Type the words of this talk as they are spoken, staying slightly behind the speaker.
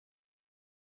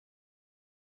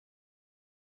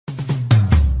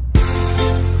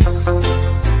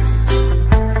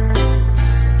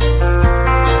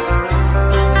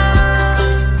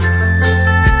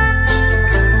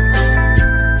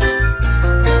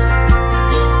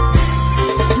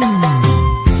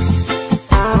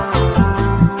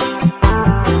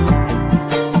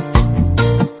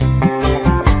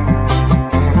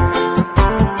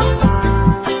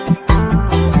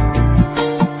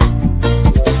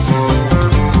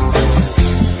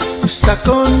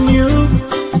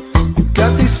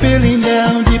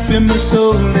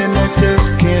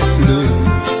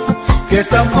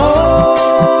I'm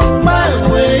on my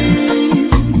way.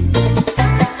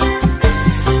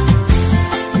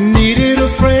 Needed a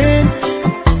friend,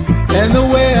 and the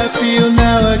way I feel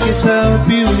now, I guess I'll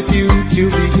be with you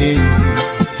till the end.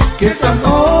 Guess I'm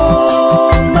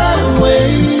on my way.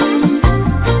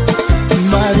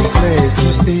 Mighty glad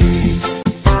you stayed.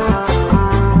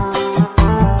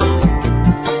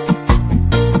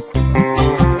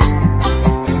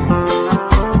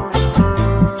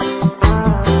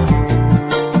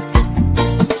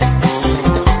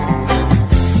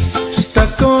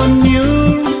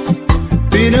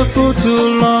 For too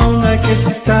long, I guess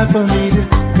it's time for me to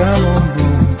come on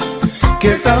home.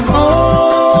 Guess I'm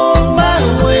on my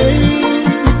way.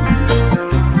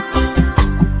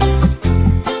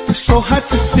 So hard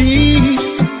to see,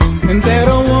 and that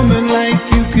a woman like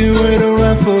you can wait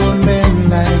around for a man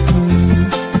like me.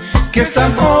 Guess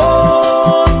I'm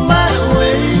on my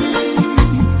way.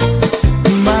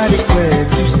 Mighty glad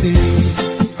you stayed.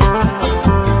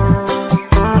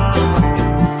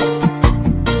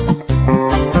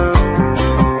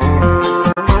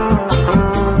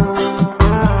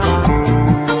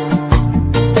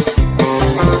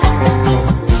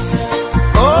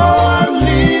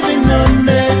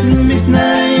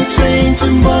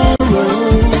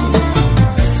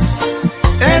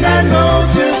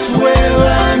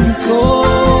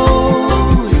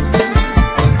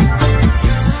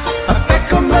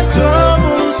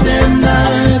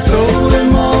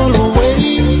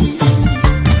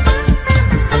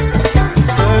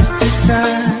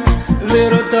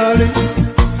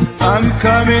 I'm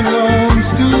coming home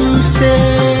to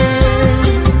stay.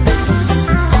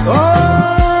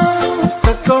 Oh,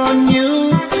 stuck on you.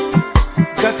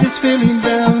 Got this feeling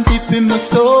down deep in my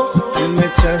soul, and I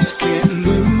just can't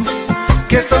lose.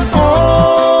 Guess I'm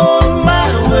on my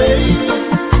way.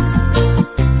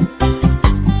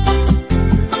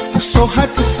 So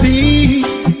hard to see,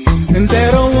 and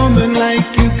that a woman like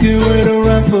you can wait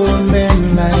around for a man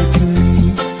like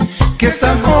me. Guess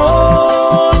I'm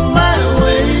on my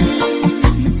way.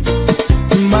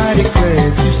 Mighty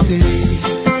glad you stayed.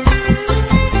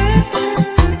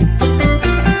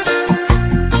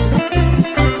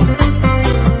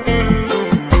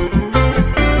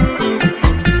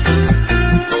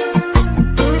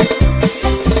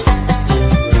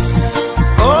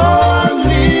 Oh, I'm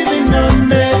leaving on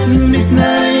that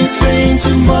midnight train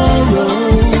tomorrow,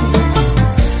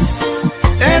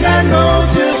 and I know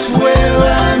just where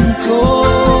I'm going.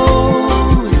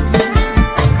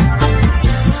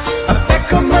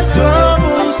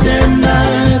 Troubles and I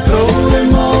throw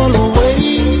them all away.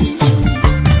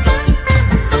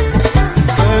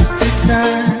 First this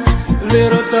time,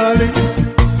 little darling,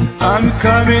 I'm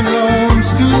coming home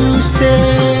to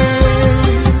stay.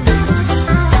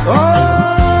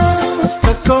 Oh,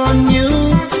 stuck on you.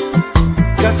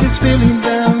 Got this feeling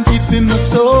down deep in my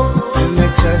soul, and I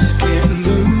just can't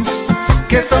lose.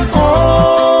 Guess I'm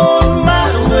on my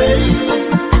way.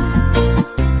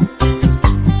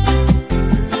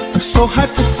 So hard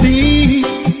to see,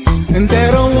 and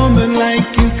that a woman like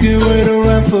you can wait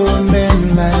around for a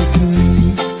man like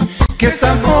me. Guess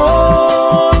I'm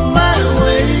on my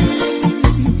way.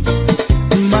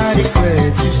 Mighty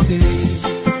glad you stayed.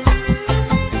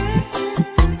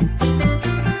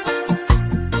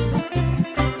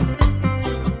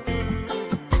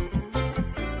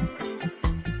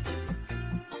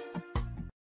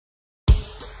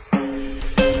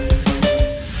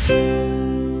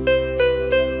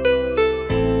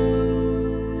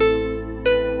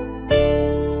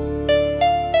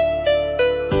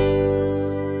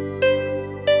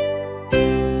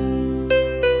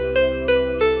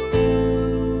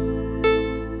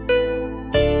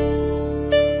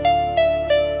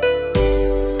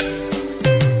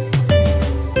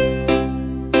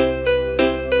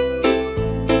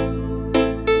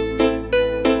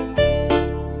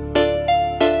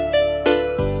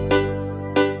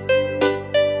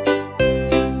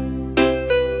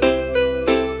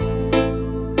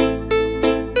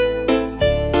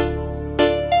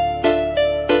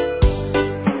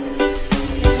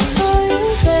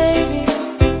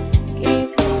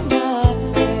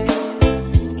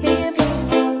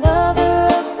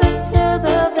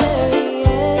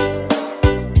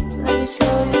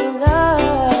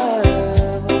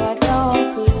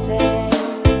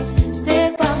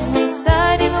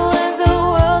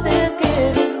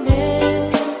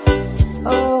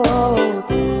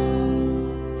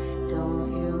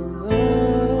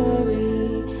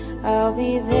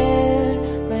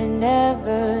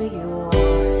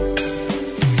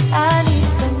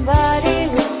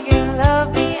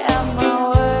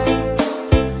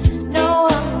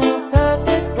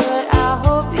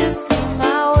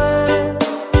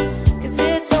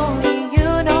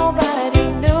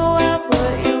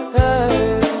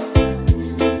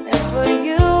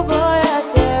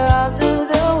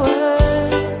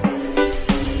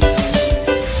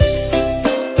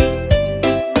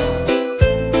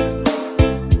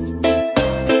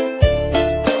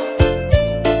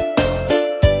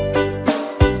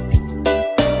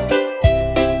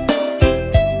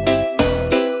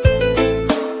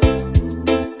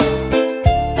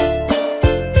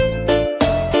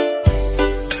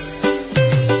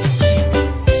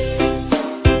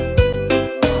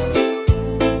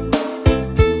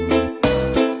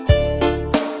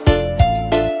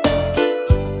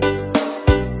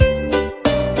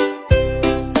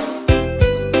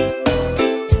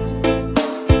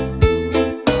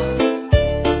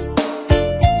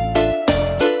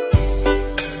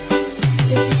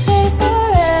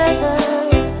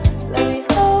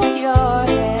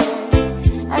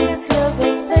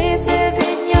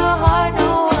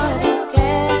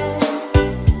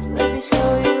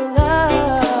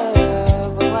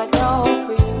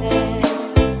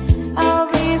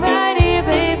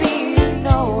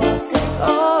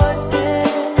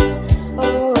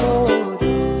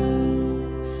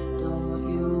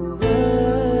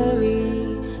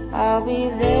 I'll be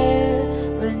there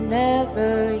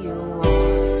whenever you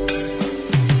want.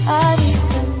 I need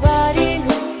somebody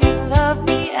who can love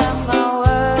me at my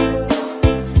worst.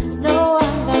 No,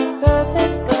 I'm not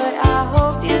perfect, but I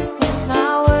hope you see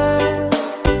my worth.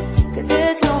 'Cause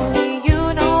it's only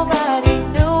you, nobody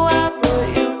knew I put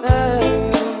you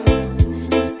first.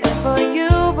 And for you,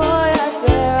 boy, I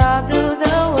swear I'll do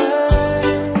the work.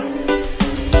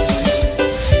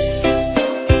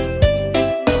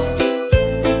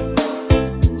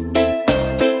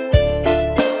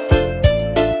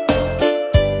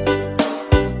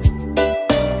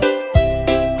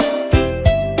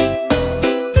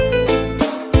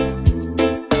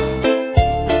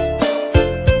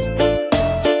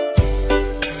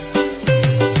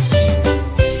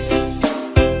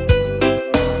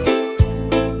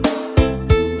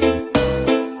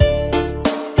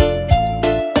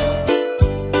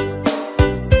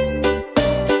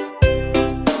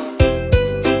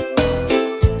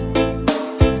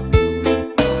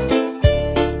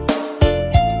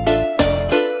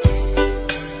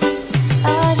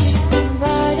 I need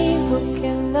somebody who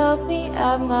can love me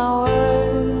at my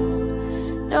worst.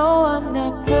 No, I'm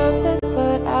not perfect,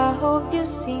 but I hope you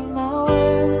see my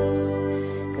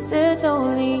worth. 'Cause it's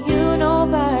only you,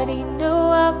 nobody knew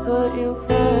I put you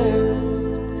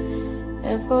first.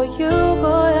 And for you,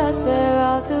 boy, I swear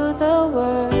I'll do the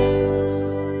worst.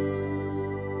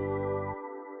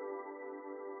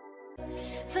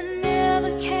 That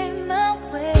never came my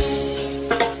way.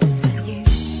 You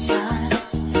smiled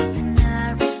and I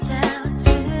reached out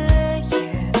to you.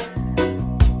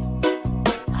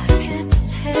 I could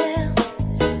tell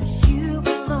you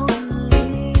were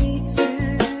lonely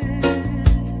too.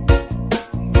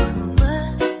 One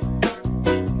word,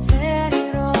 then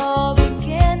it all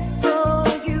began for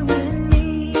you and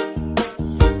me.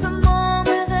 The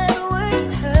moment that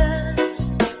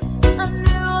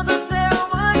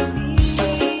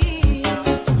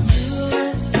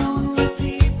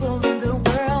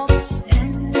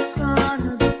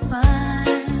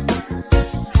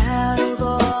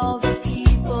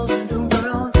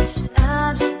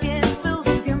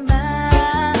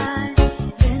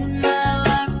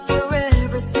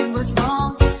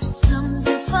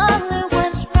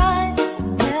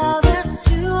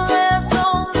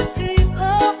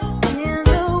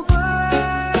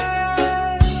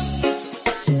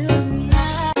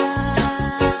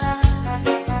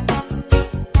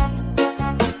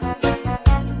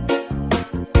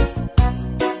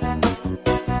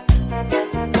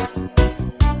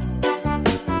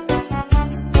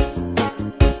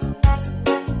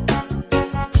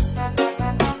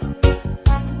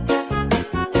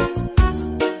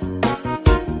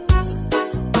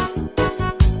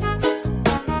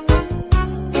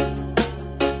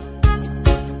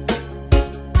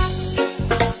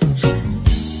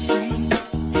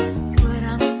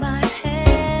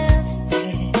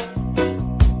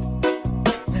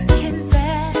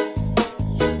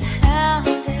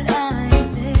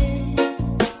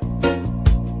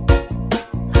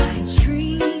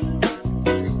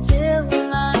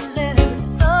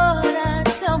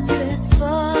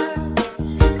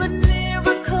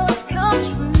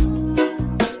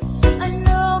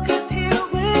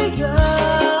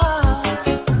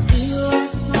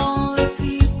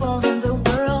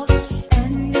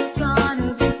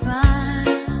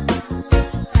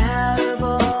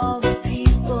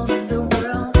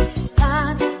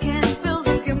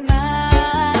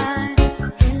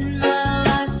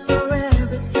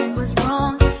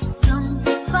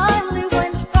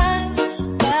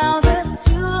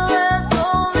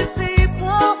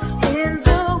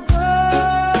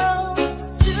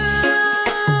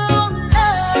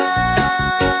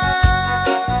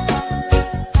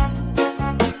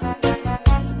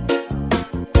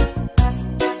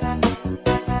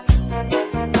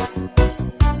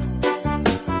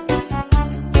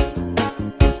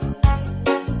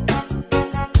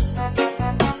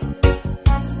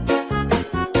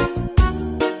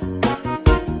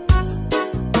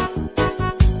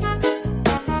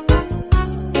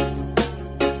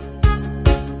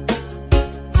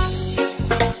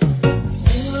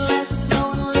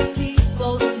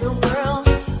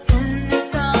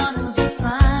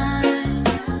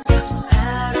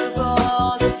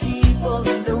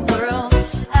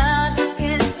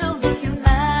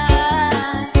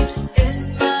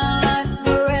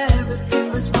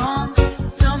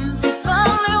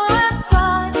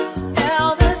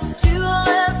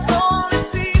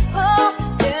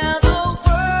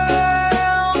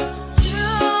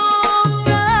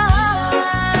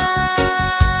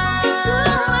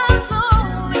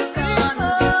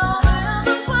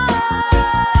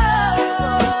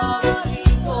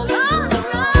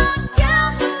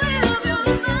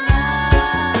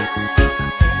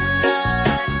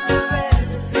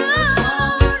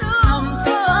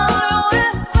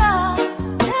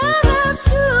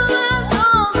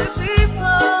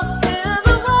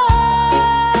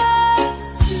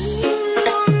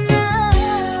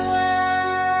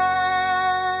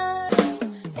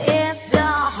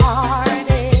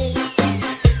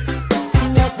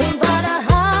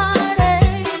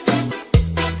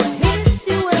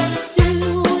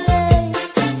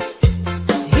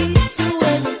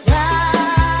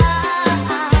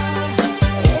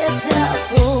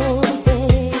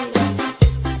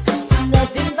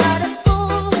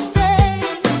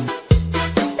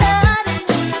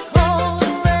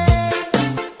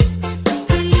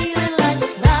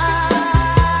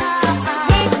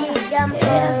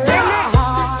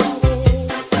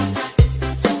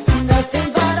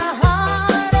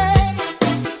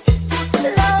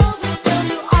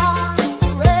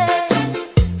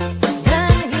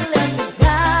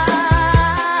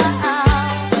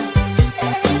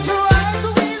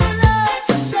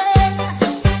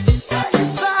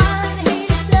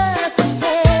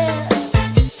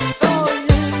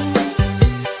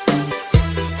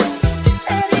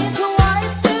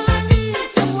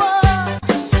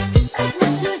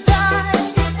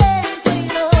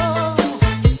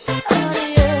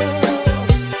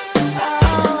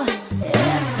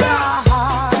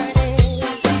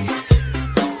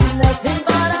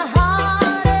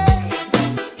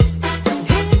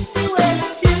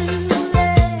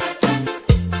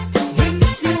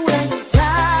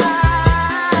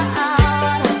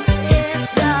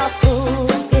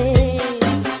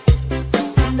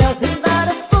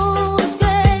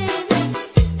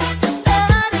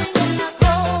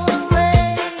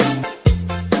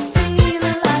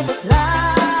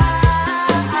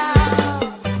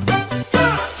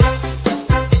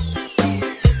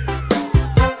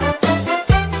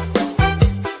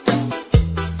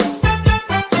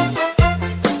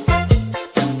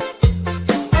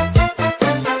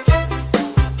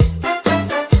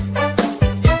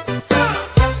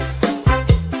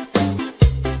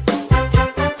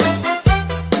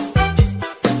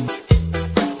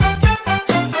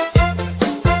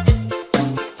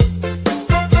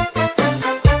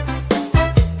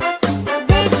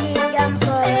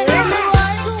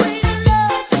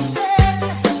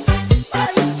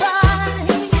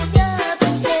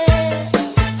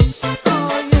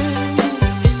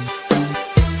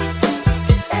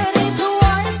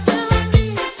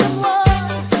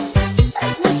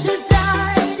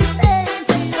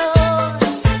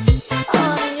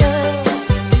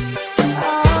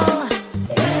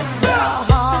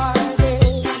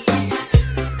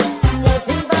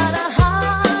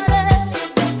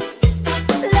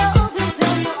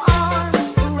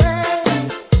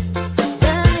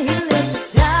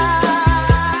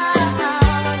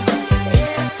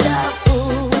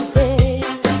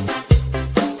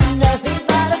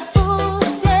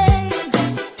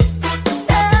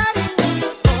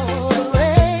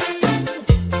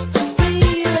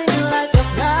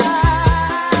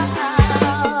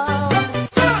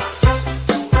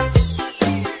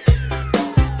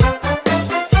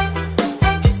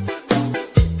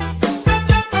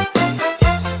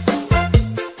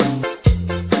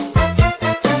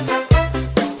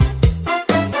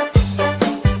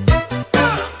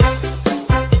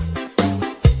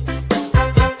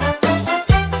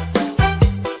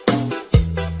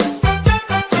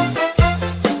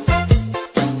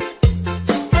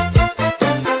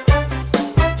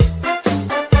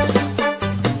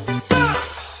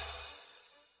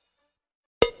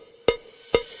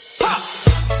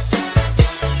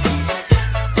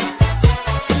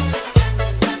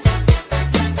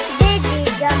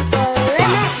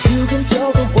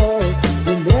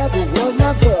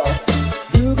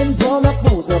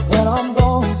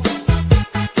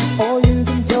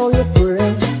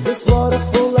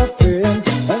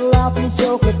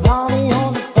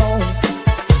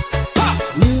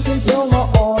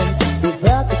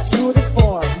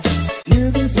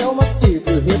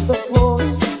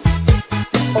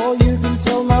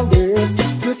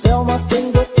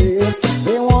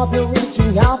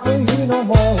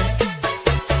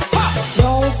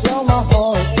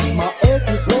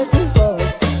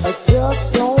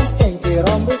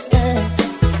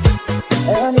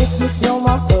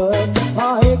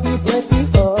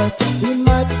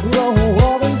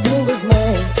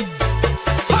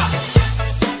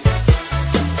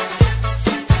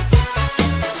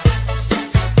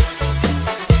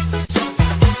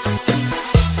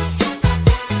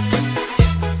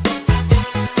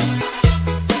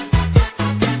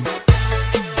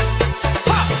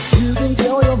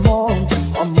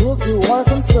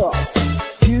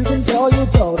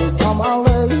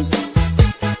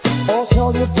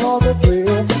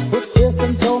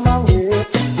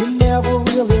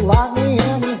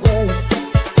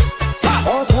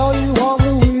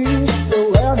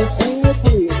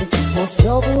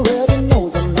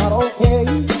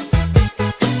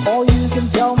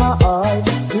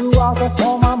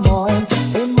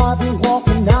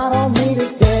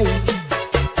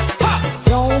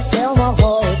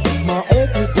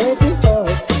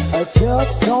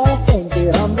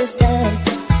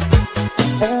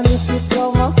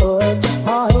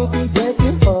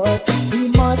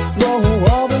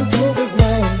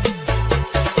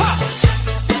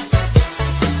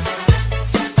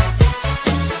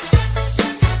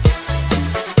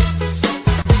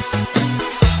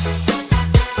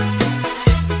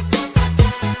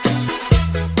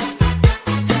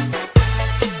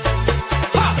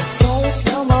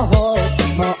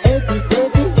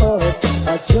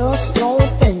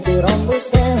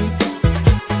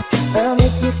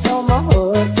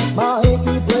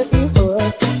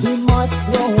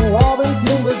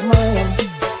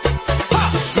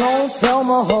tell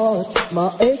my heart, my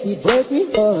achy,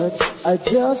 breaky heart, I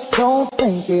just don't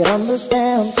think he'd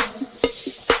understand.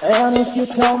 And if you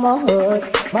tell my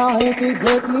heart, my achy,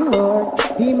 breaky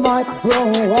heart, he might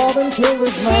grow up and kill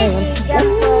his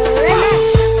man.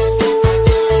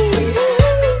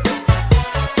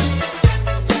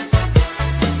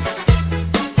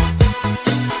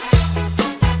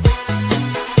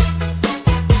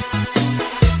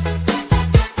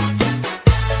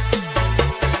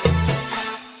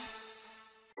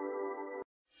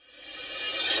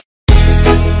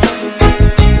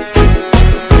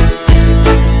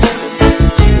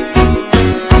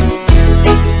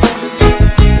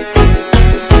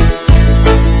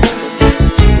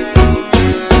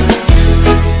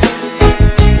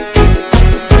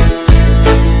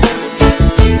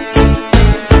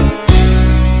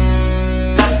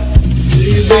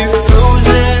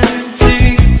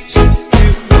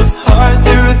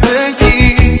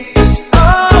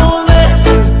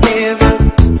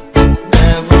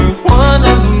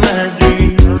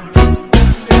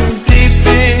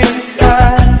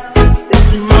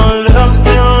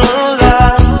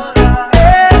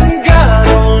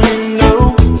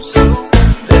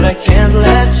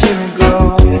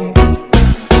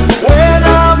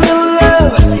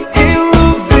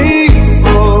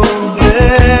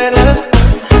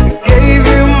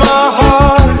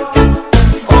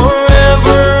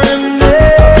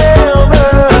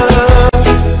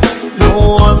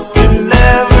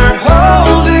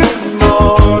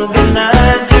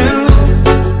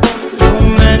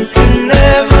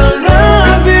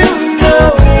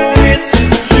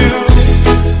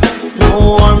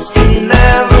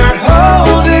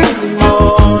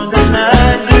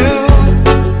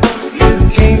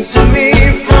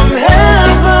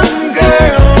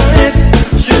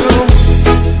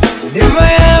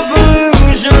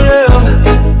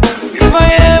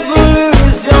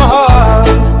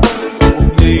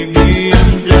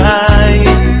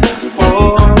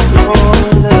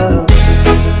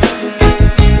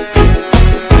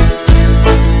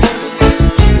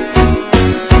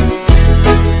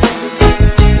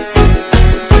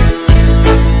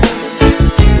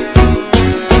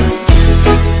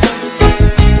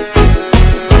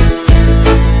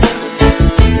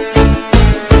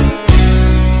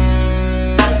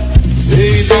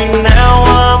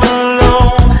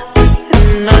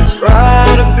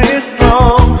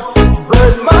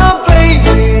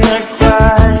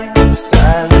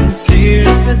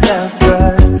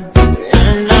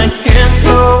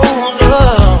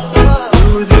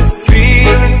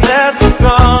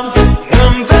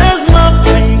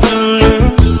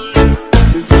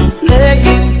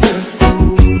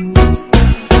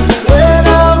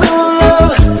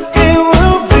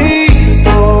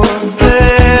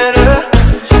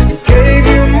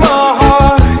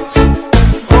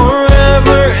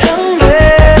 Forever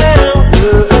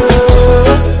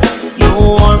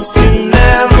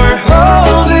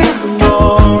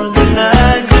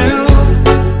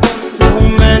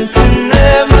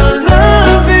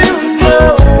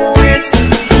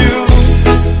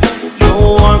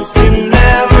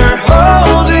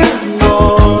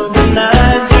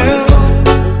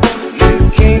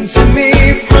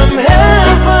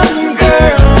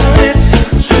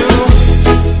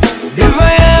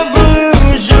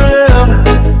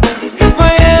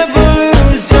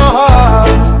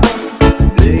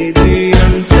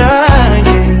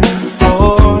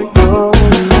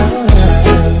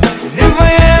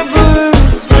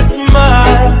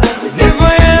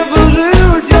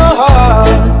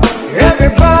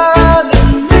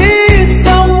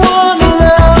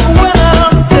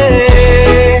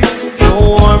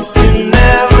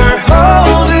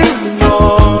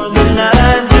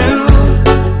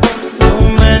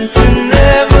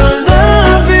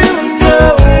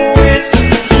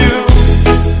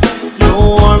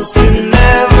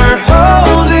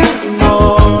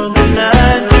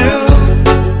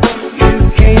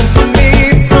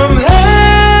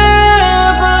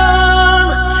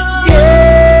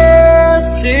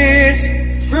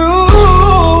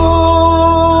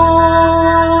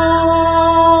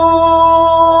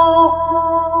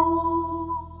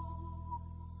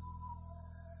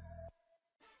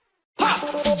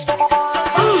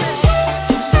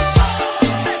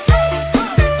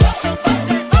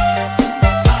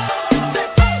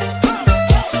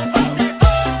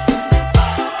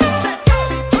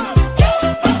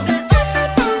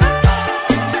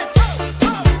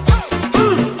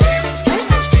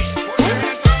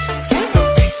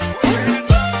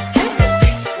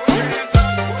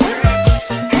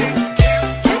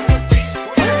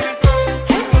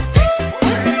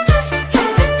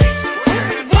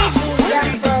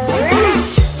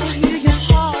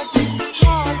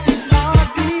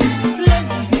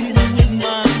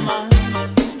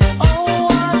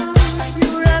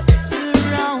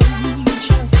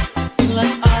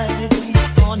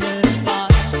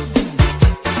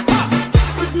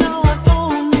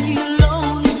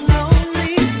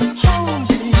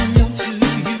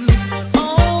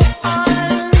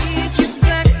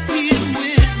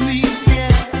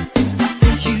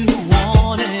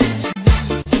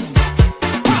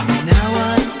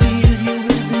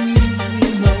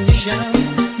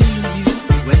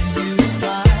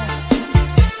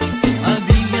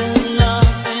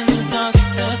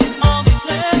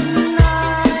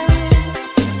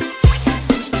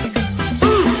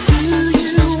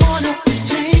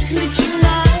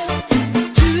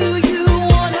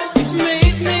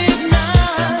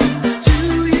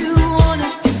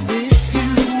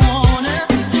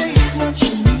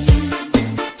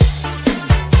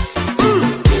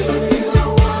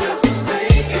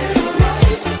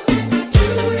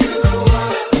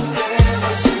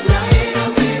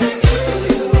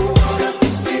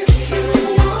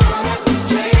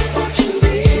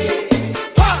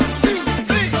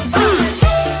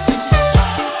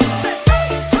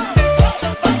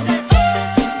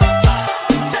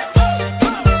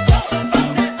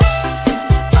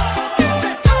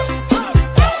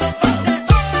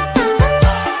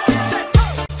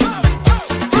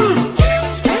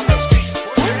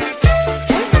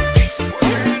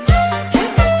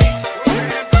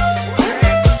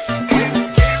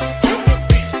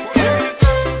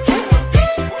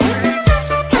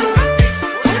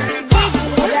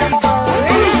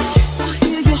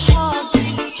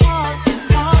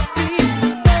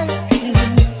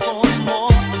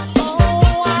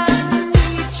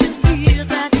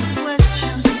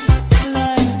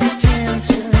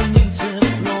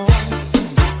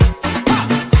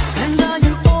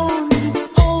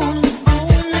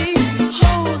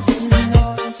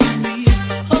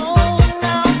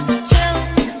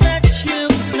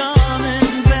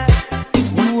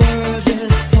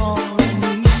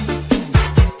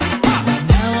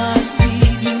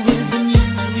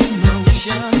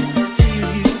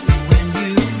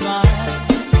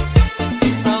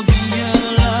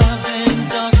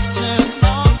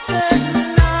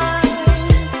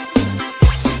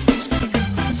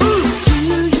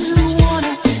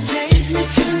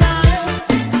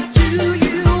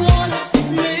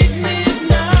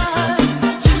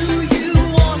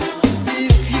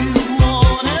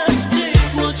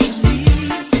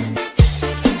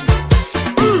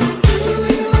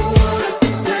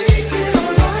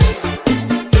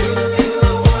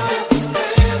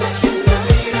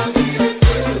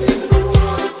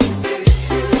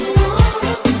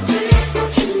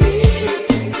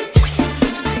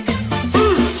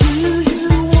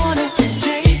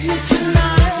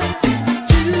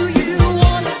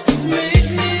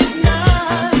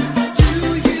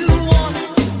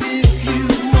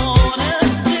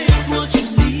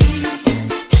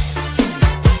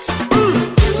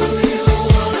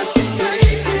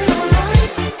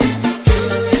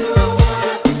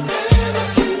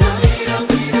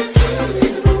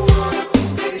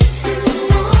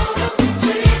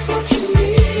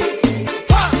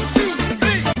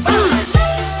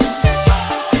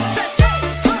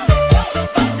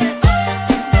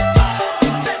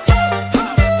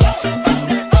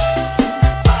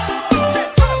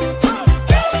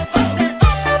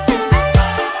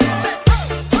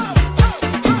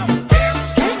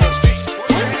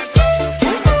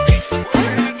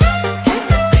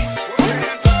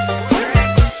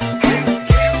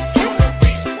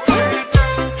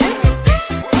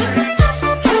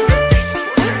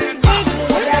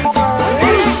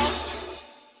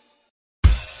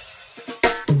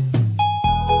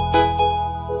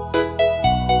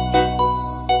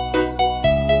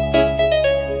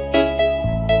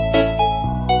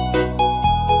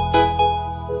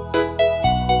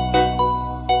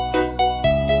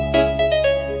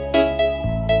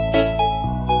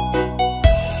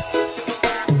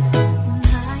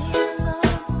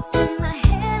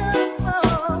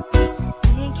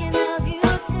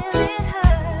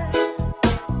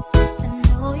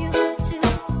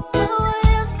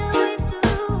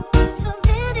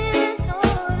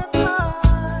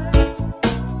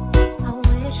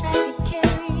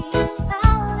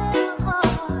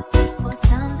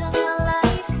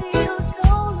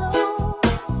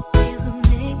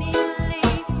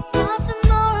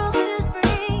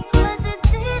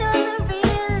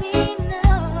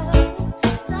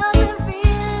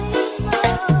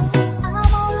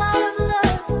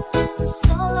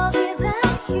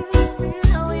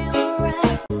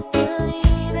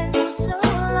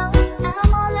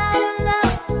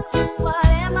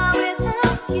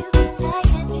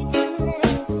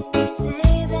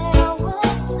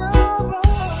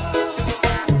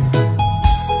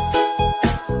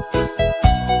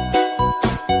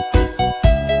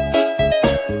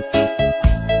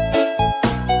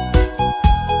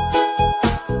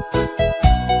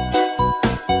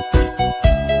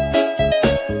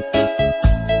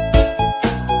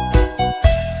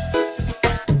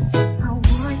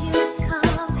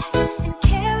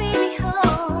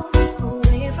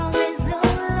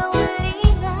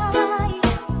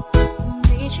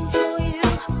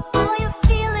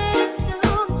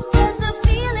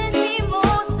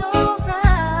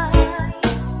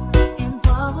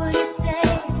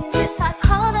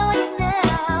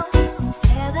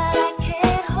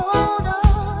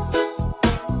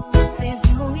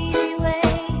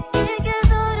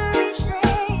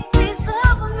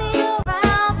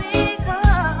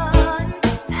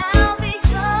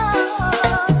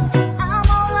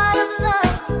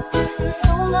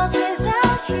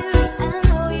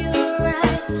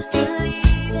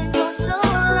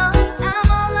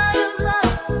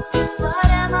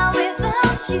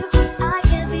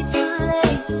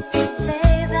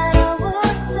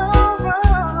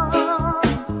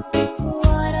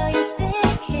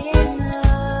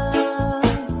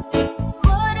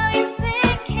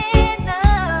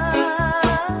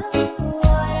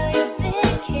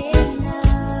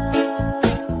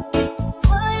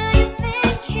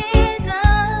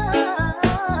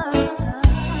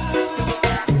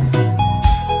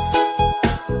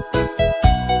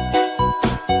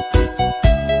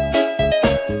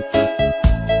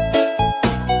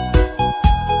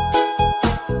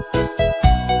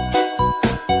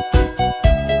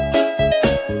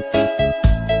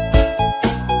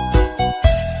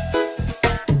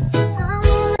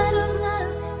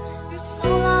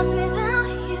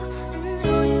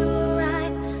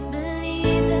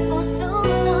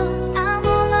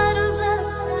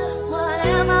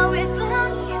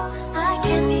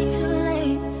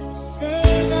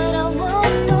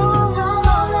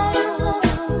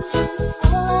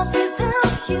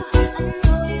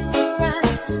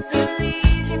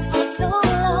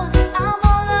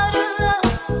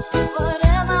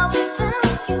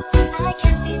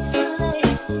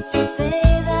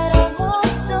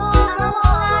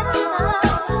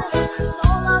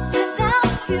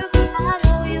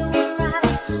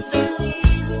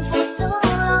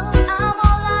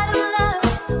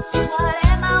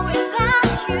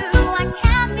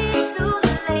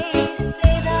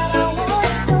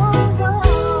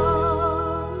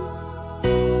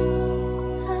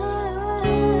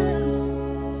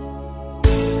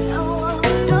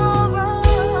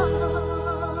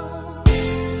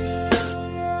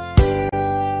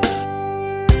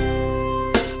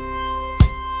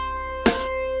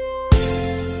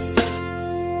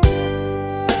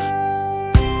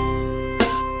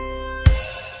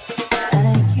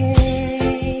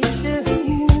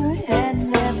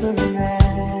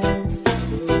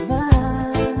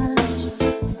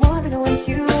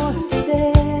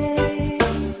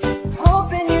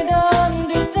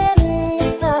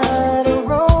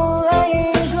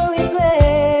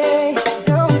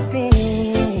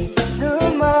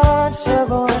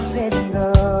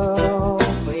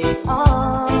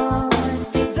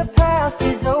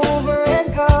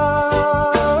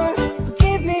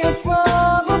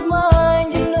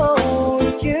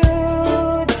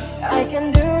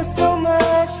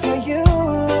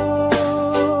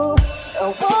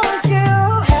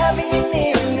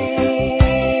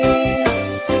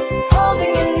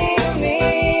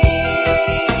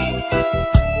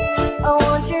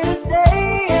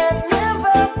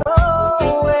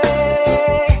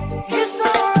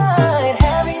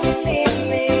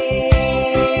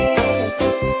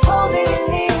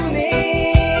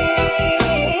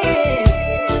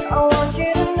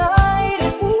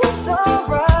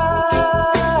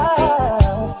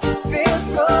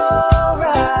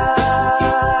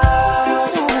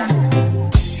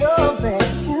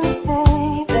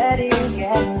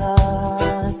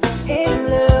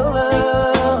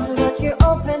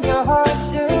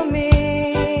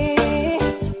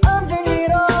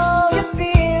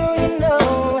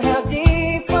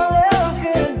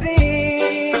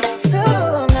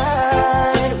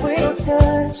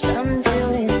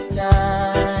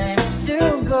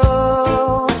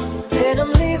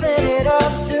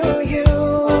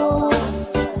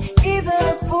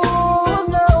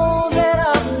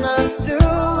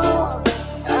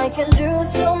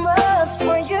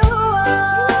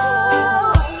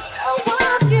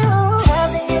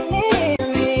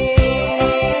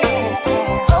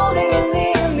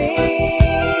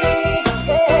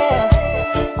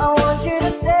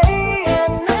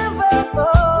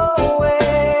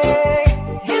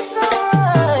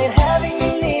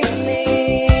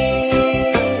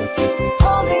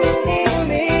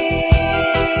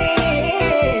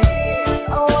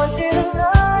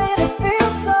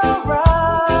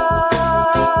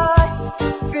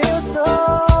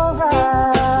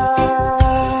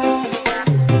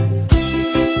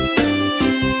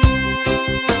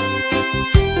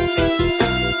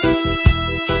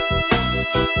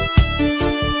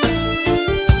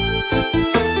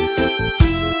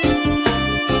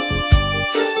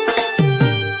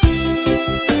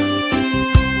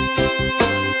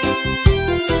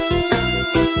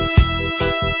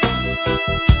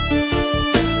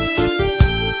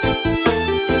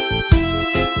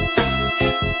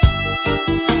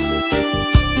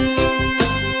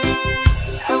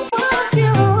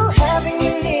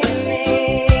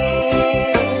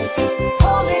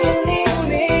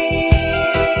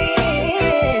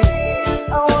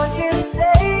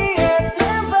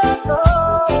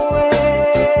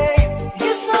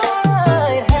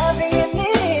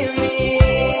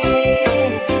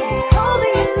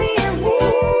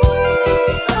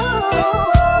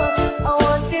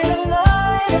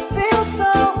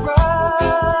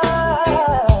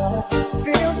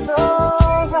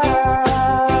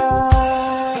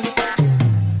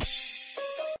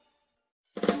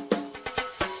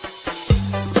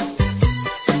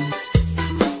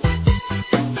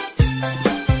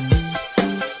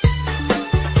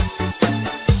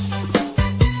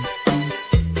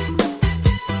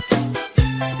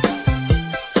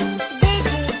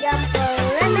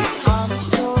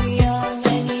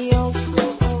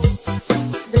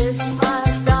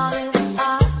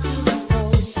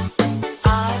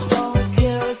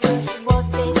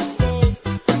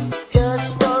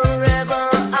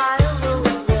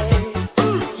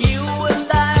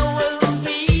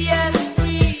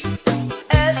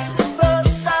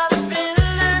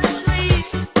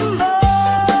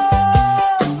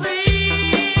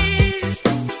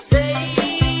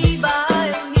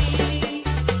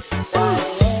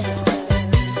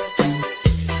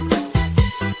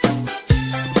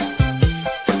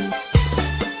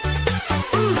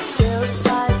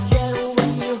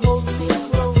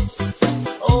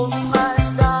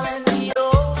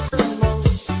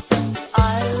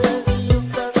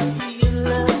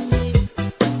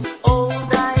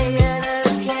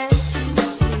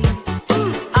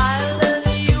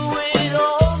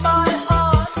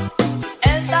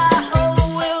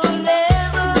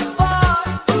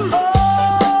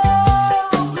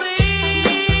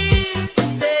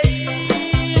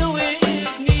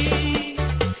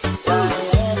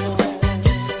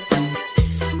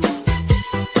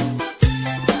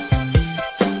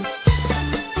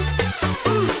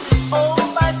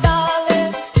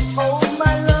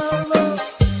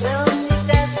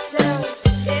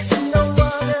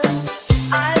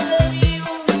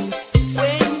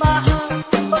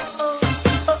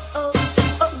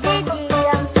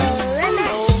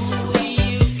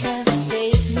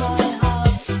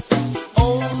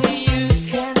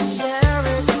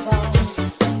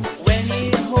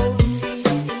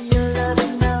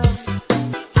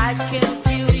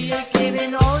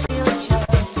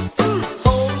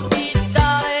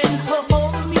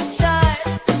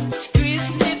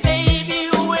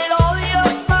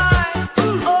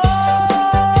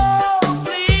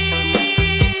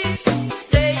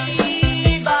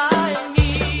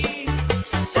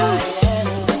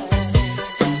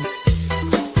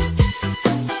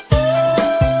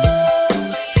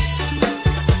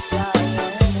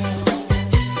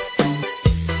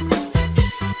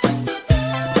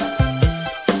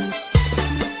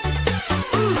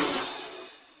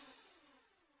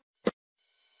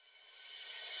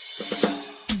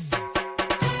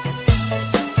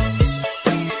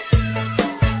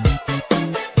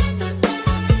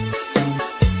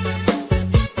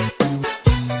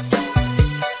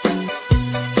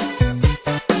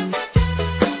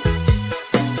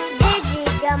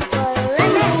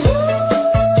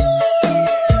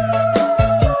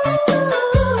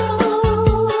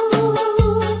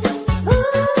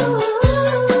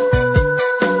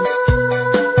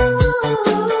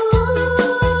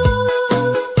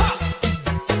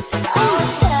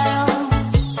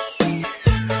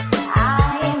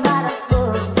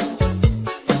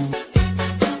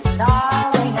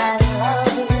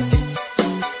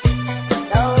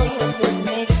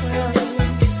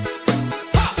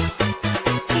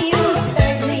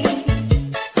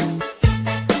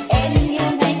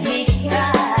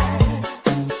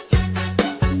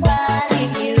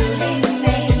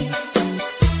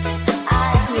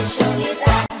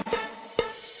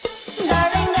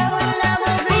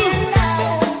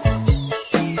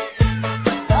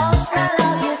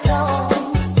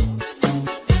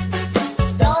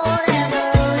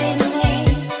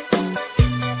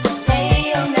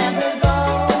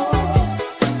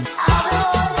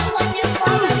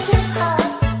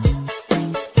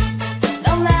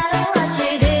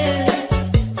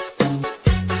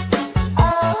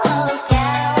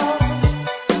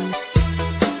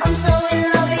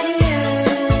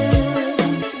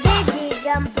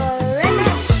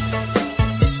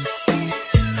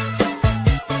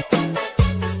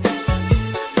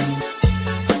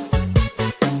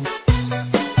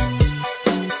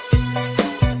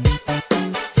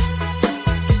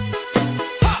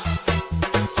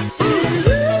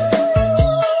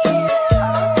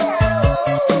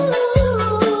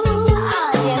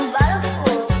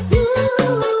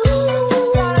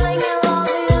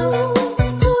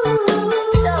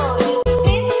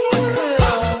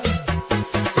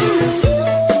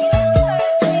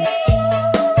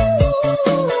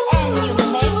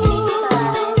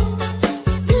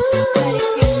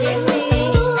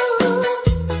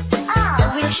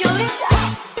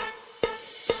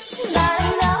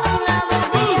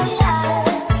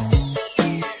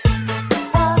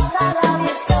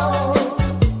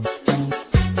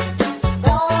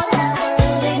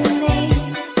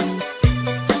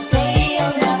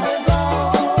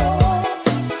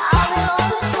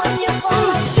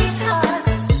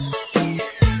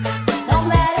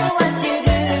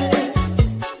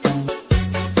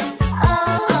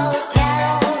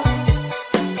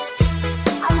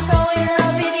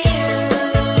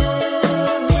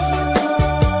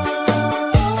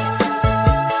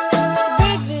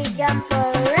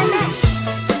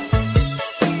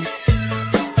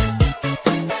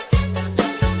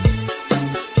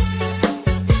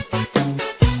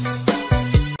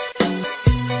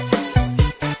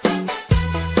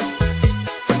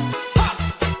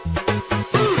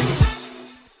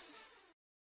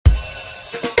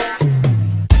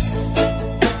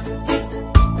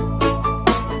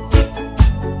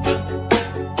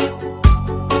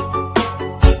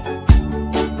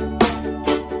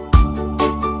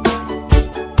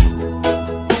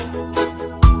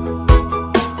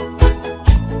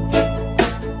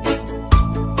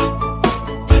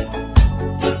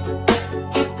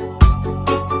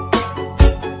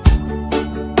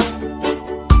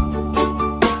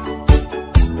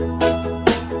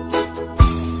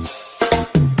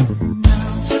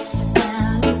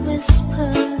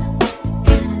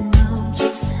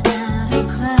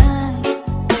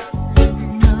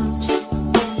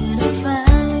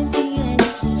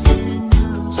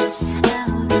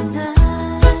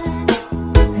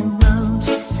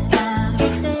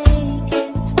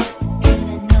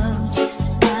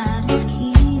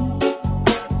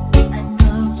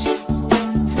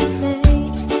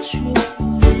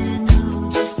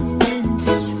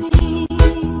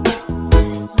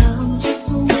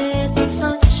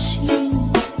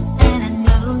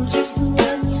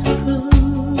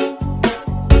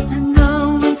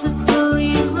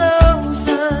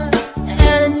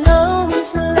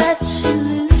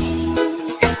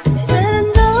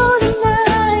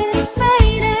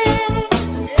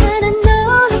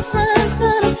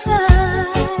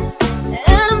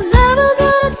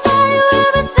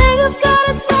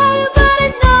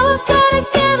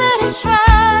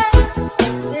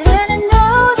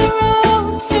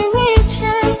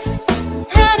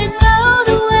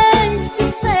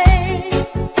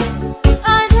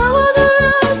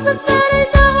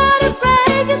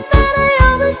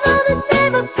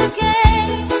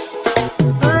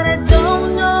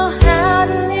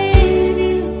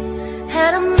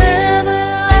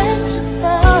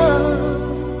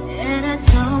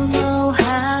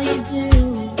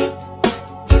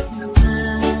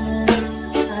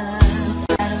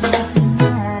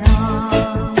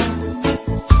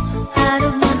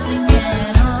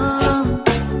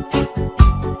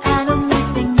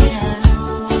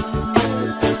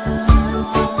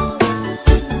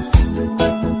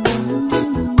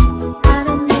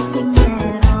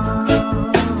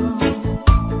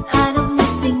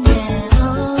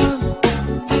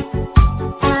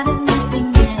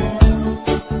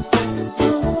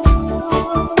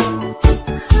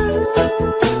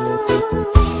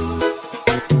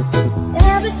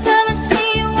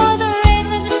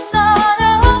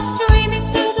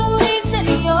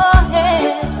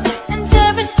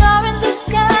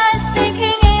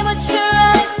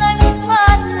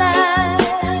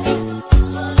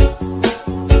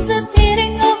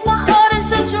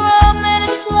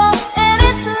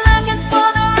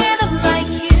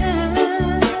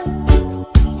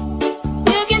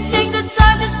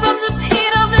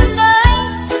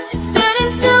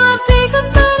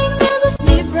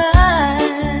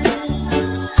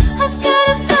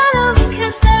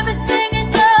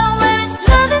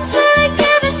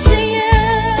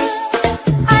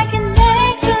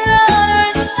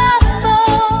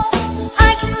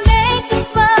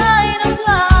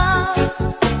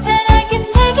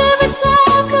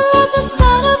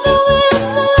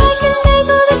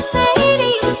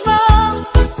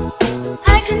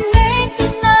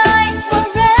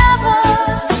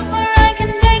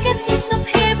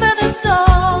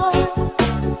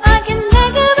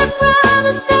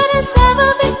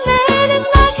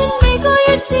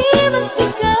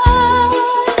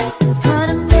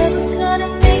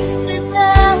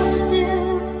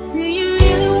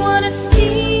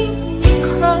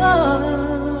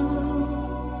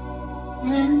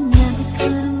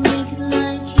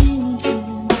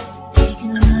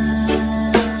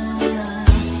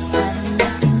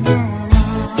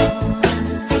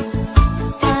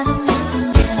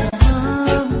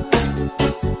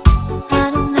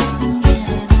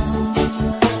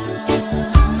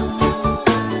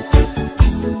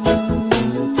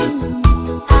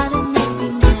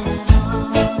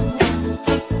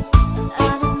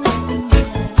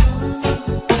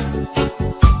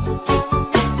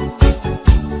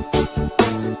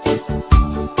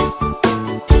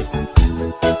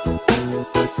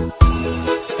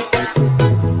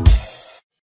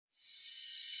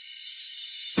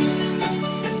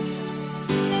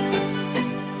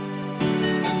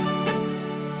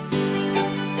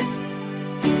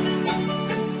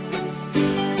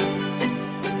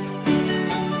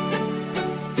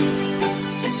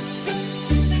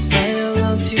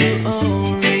about you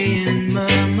only in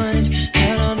my mind.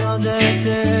 And I know that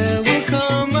there will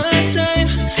come a time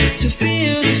to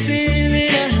feel this feeling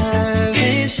I have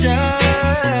inside.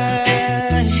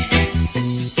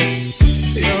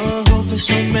 Your hopeless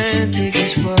romantic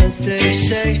is what they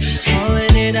say,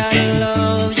 calling it out of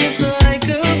love just like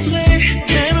a play.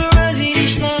 Memorizing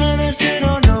each line, I still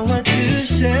don't know what to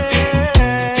say.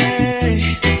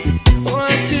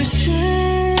 What to say?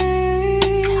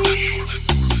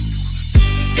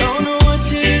 Don't know what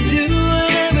to do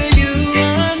whenever you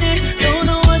want it. Don't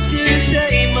know what to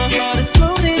say, my heart is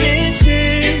floating in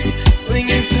tears. When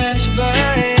you pass by,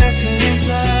 I couldn't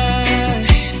fly.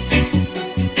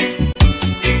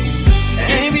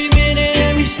 Every minute,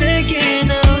 every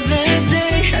second of the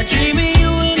day, I dream of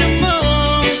you in the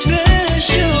most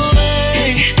special way.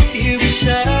 You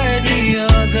beside me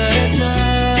all the time.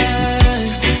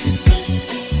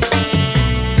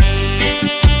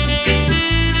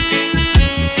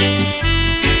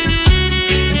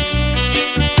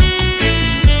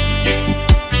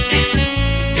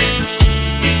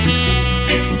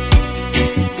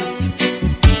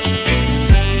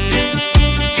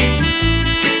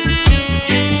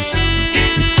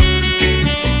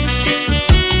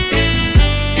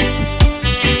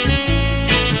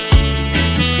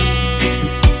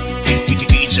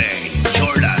 DJ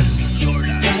Jordan.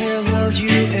 I have loved you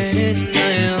and I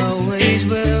always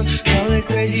will. Call it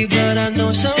crazy, but I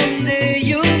know someday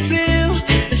you'll feel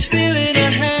this feeling I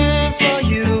have for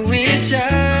you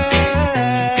inside.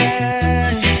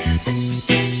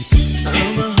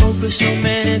 I'm a hopeless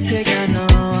romantic, I know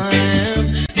I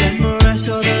am. Memorize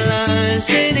all the lines,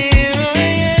 and here I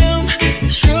am,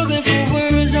 struggling for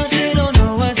words, I still don't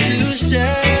know what to say.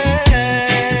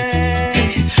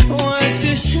 What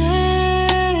to say?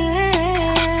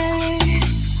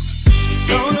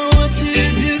 Don't know what to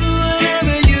do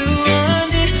whenever you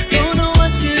want it. Don't know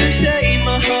what to say,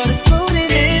 my heart is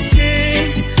floating in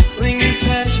tears. When you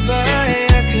pass by,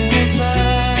 I couldn't fly.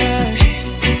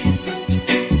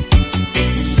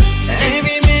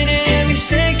 Every minute, every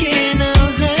second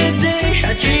of the day,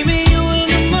 I dream of you in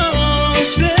the most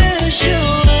special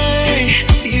way.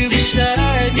 You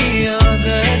beside me all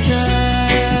the time.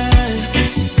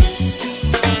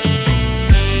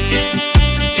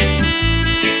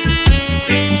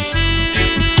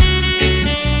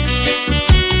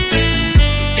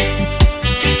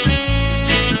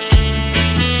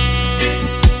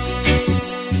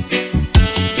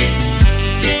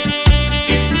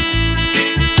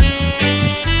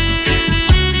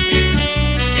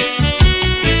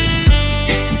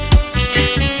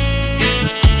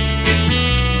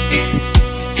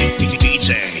 DJ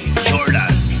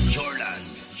Jordan.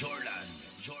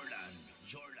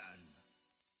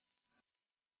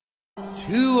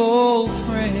 Two old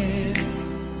friends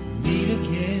meet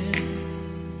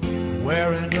again,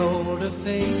 wearing older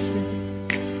faces,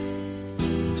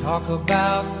 talk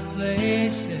about the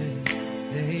places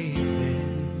they've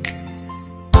been.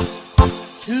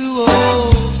 Two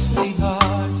old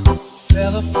sweethearts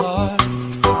fell apart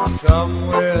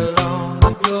somewhere long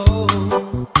ago.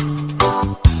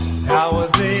 How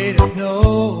are they to know?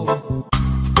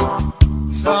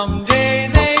 Someday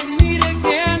they meet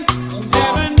again. They'll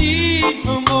never need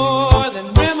for more than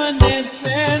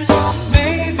reminiscing.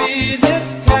 Maybe this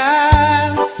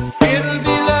time it'll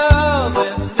be love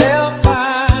and they'll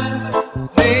find.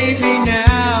 Maybe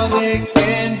now they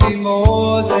can be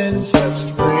more than just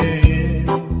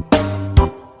friends.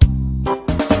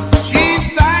 She's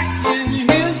back in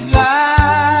his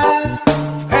life,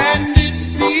 and it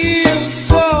feels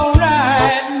so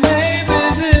right. Maybe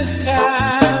this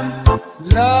time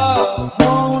love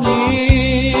won't end.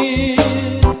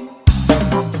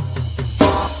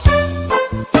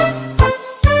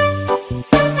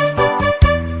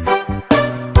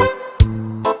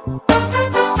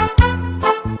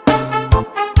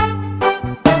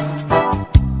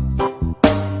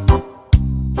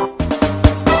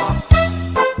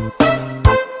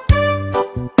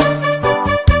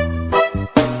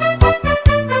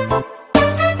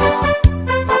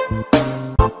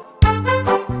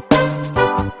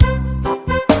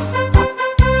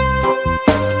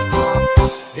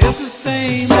 It's the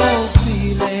same old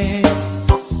feeling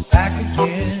back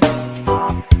again.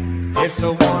 It's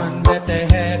the one that they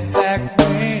had back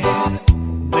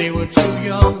when they were too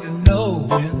young to know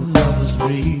when love was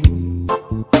real.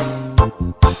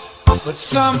 But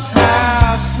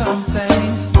somehow some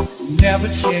things never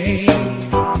change,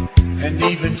 and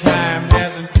even time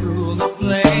hasn't cooled the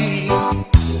flame.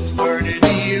 It's burning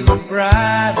even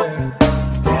brighter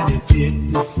than it did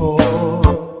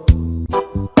before.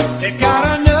 They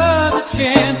got another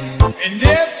chance, and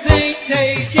if they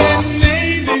take it,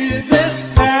 maybe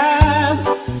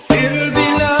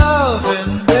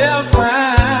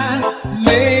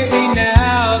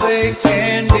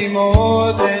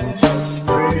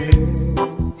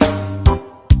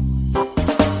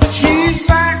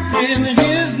in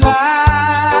his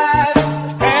life,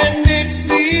 and it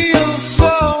feels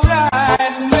so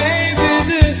right. Maybe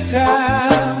this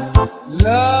time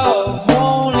love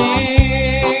won't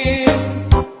end.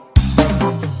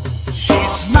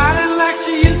 She's smiling like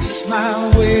she used to smile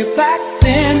way back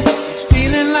then. She's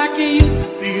feeling like he used to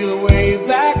feel way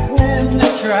back when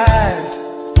they tried.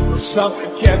 But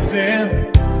something kept them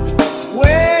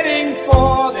waiting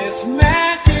for this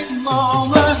magic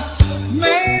moment.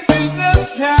 Maybe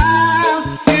this time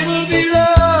it'll be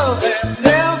love and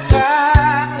they'll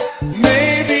find.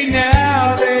 Maybe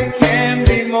now they can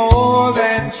be more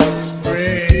than just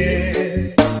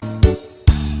friends.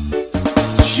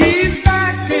 She's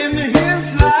back in his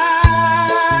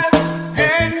life,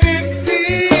 and it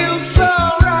feels so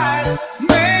right.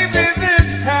 Maybe this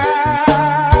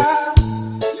time,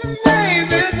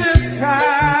 maybe this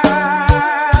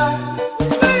time.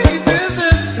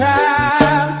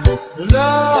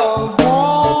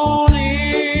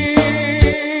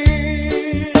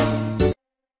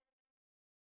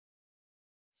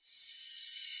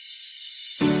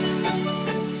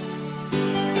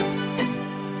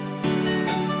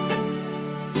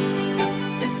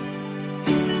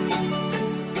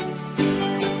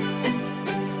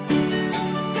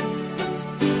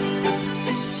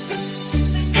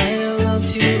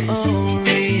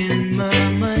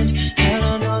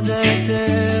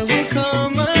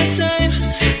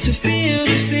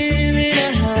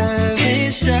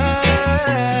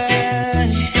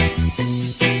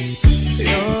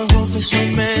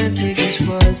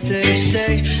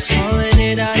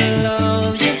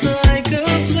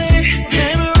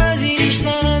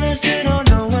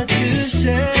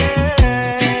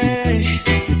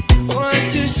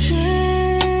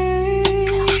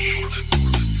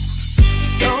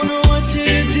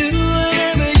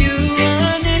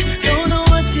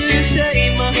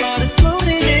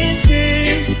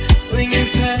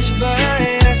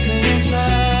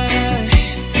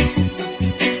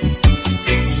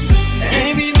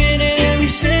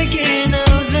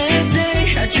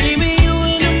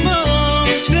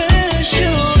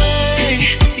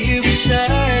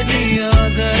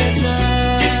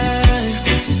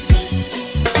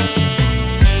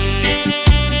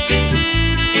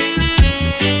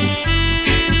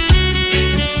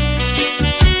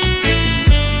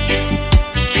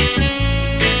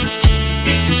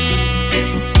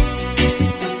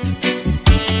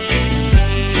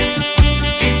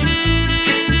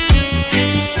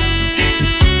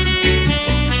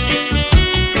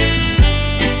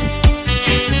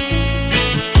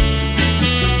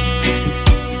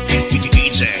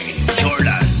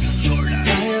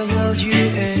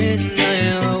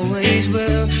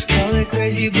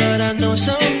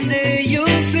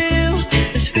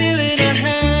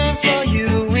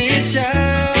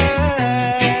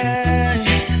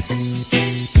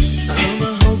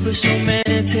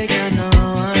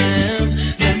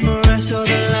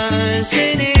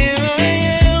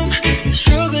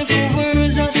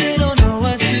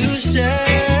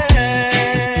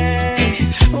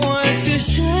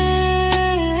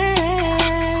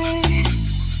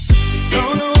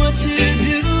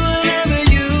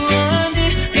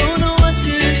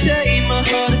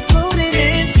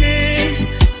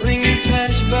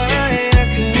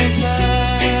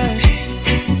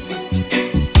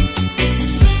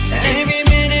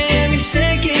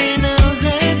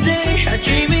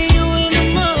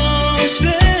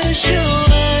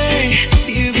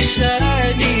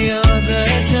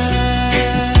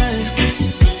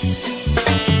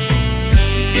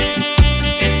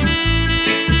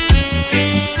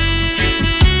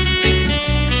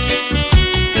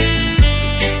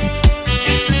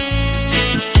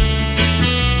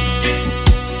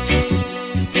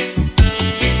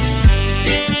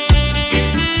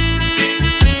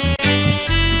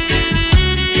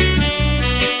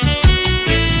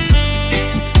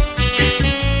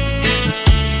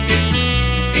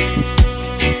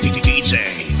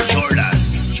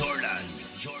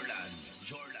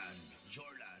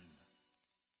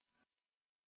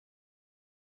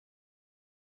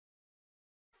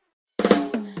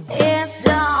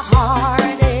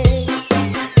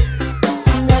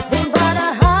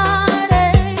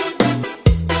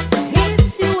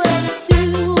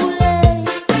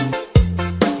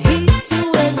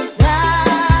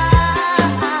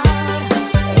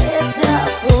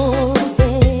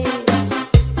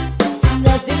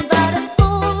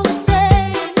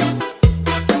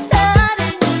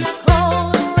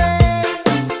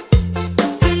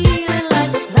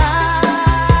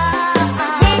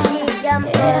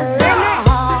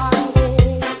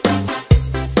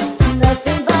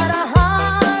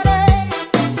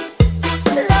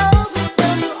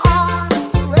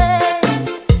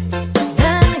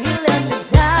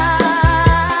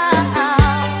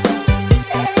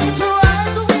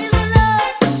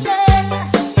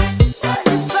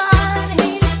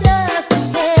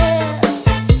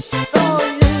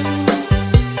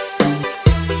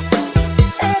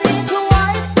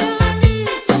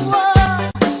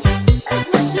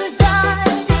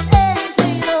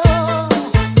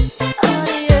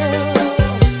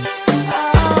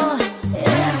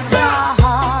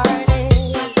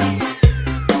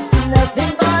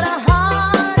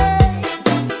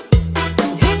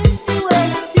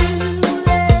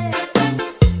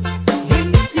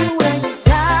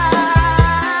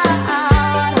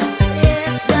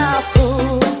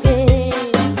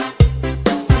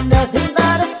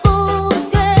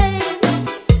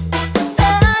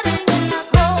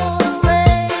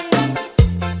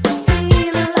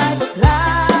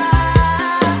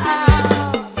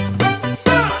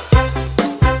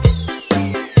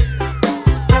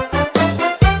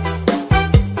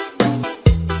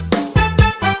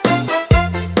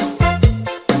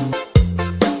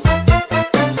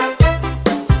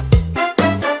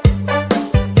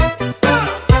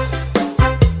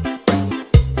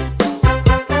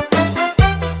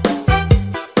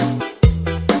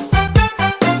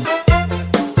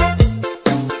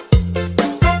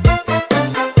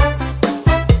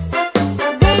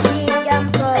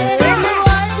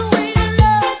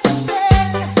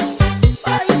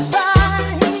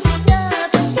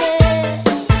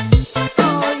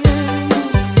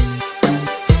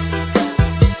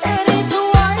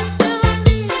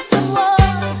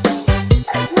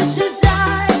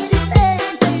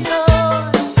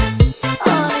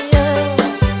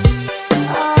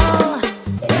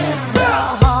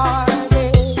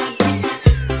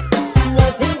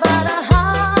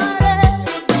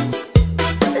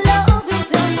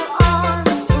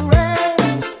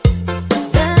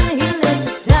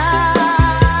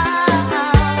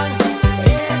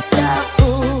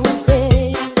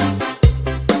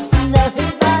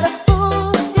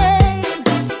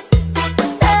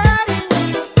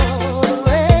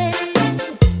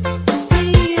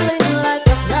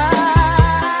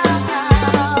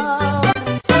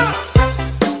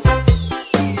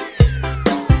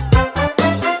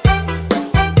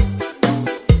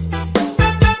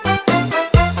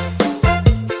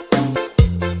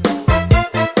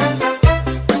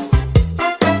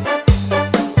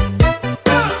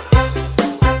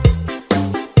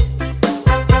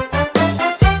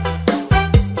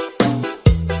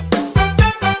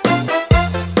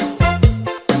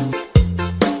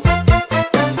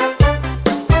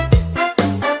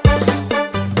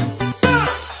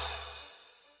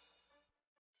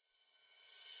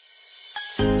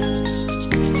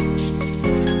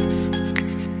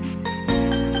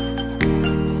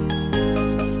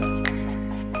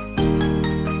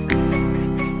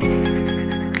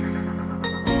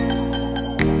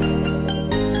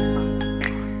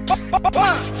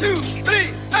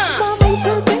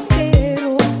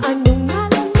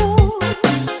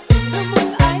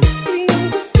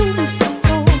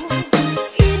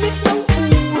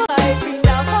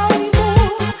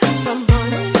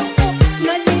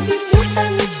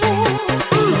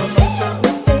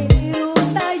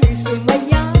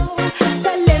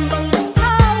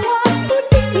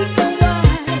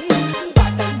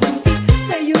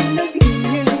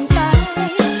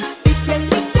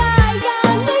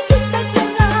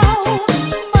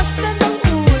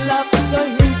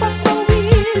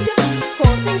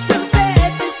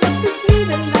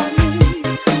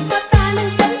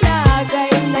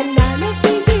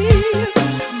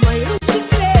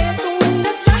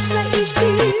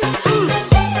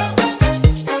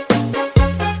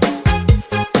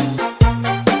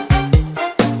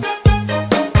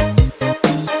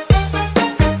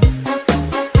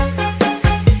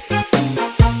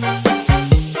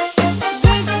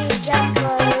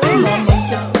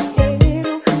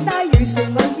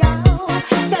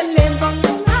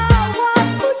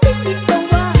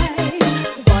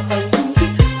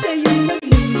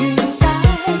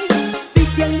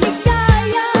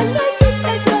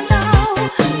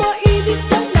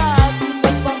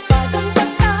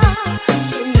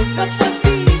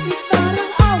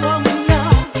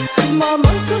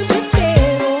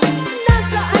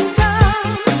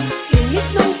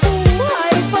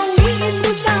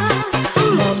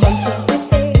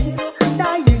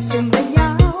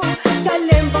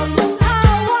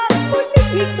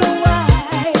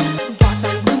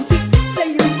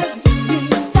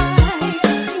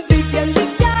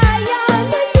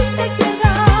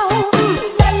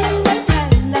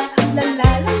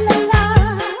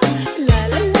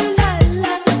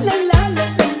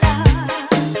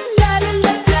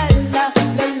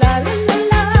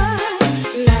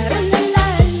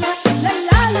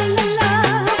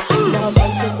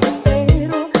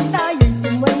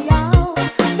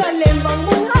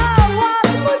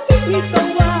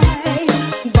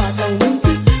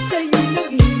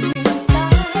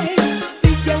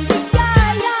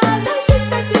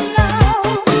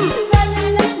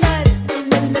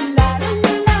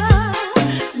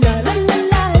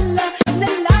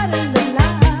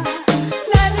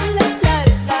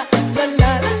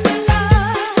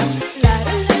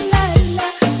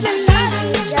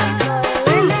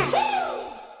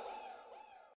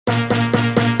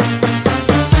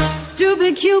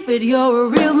 Cupid, you're a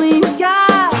real mean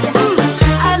guy.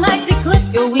 I'd like to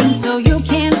clip your wings so you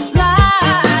can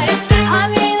fly.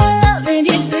 I'm in love and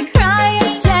it's a crying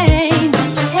shame,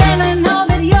 and I know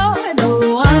that you're the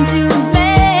one to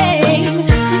blame.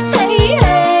 Hey,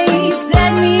 hey,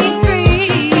 set me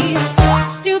free.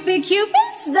 Stupid Cupid,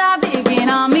 stop picking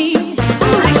on me.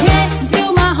 I can't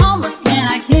do my homework and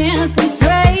I can't be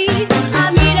straight.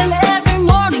 I meet him every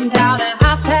morning down at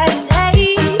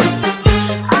 8:30.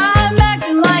 I'm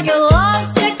acting like a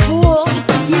lovesick fool.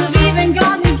 You've even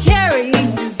got me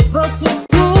carrying his books to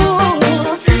school.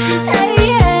 Hey,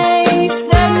 hey,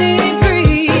 set me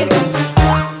free.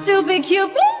 Stupid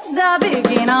Cupid, stop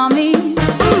picking on me.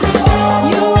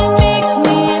 You mix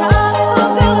me up so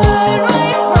good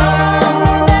right from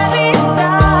the very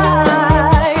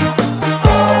start.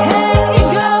 And you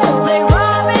go play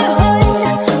Robin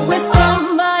Hood with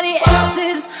somebody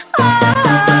else's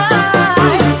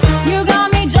heart. You got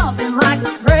me jumping like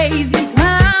a crazy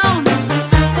clown,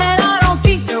 and I don't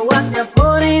feature what you're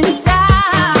putting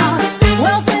down.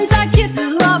 Well, since our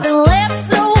kisses, love and lips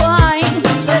of wine,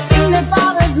 the thing that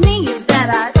bothers me is that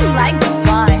I like to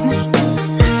find.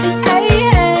 Hey,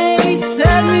 hey,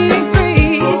 set me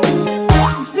free.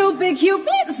 Stupid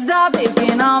Cupid, stop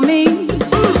picking on me.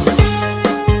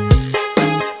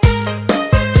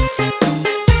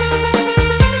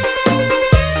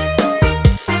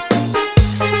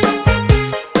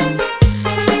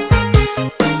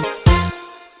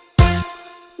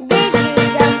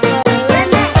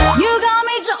 You got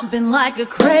me jumping like a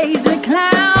crazy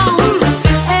clown,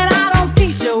 and I don't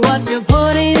feature what you're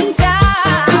putting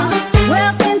down.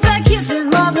 Well, since our kisses,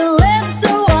 love and lips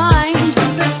of wine,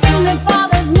 the thing that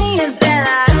bothers me is that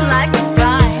I like to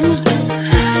find.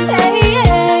 Hey,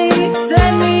 hey,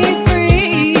 set me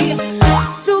free.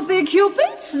 Stupid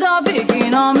Cupid, stop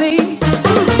picking on me.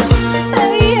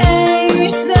 Hey,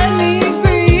 hey, set me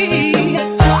free.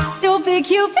 Stupid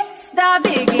Cupid, stop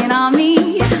picking on me.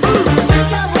 Put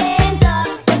your hands up,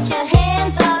 put your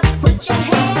hands up, put your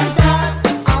hands up.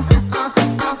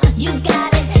 You got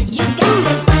it, you got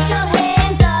it. Put your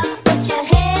hands up, put your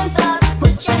hands up,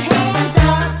 put your hands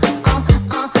up.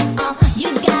 You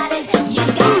got it, you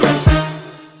got it.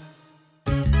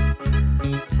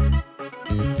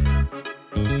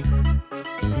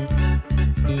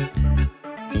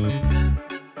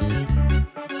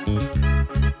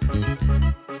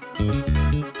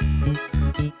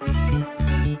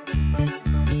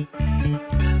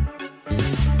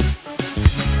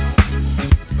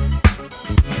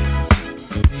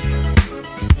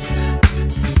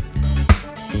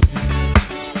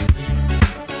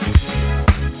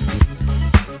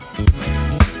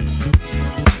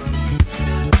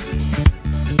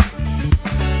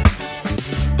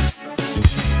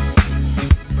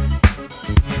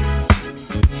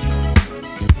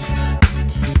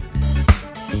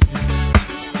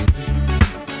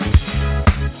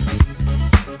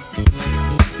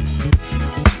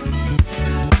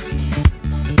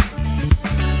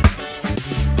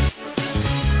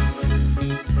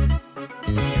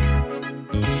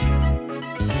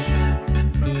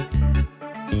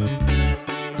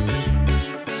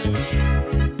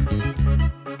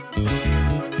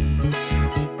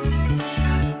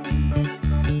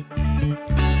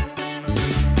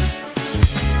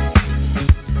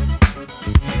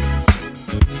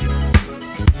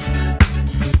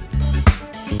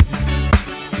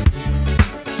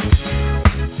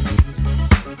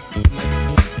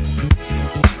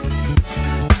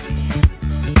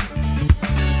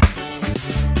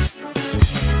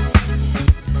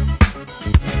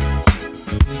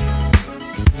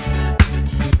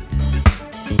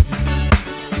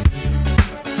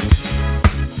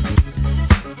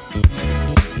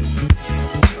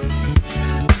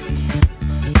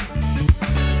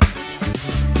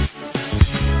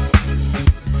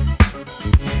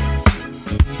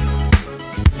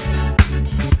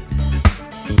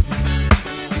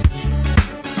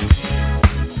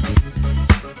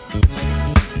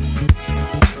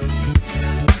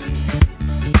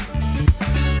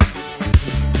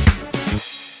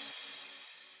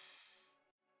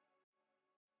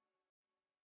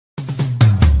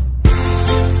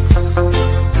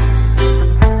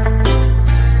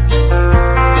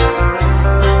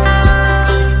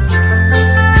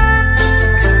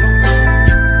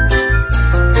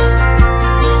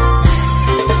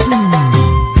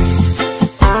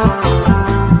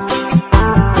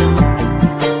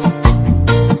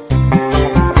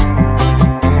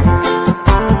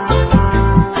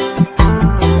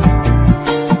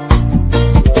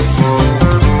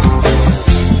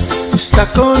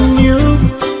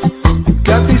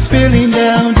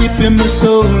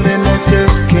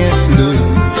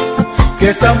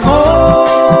 I'm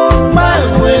on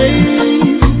my way.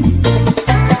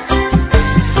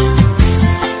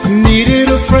 Needed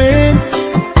a friend,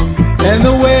 and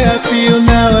the way I feel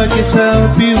now, I guess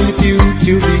I'll be with you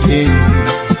till the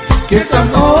end. Guess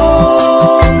I'm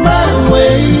on my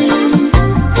way.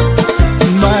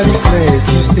 Mighty glad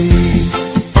you stayed.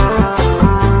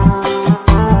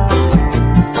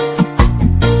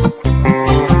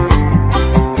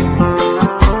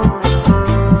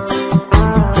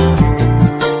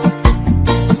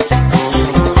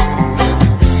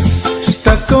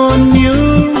 Stuck on you,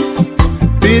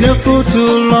 been a fool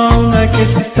too long. I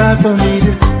guess it's time for me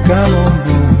to come on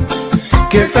home.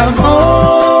 Guess I'm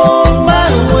on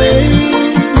my way.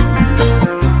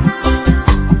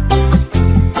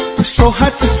 So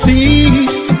hard to see,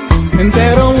 and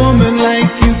that a woman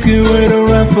like you could wait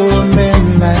around for a man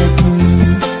like me.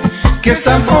 Guess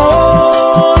I'm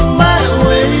on my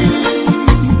way.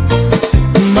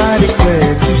 Mighty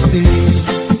glad you stayed.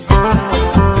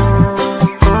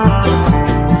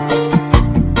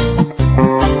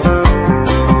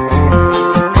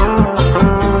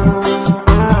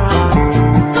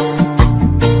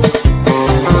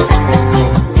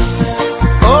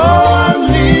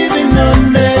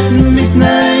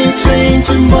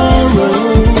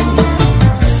 Tomorrow,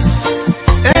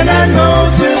 and I know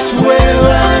just where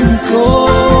I'm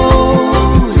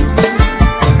going.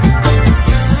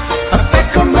 I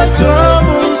pack up my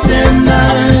troubles and I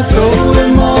throw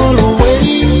them all away.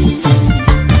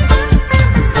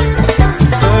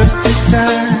 First this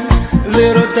time,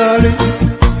 little darling,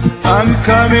 I'm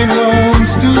coming home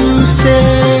to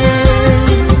stay.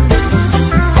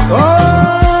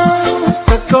 Oh,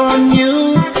 stuck on you.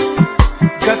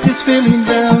 Got this feeling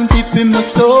down deep in my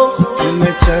soul, and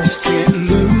I just can't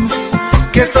lose.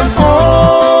 Guess I'm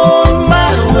on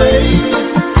my way.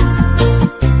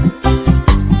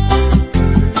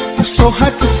 So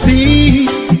hard to see,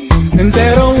 and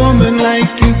that a woman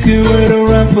like you could wait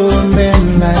around for a man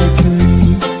like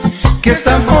me. Guess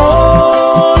I'm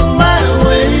on my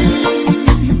way.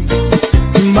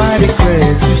 Mighty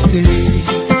glad you stayed.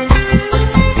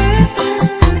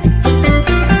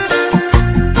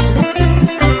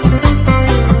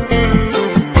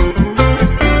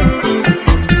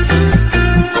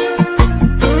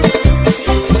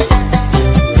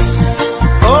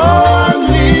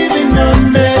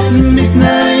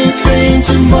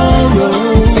 Tomorrow,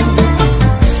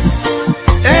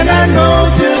 and I know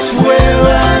just where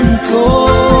I'm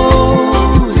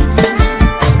going.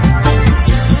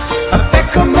 I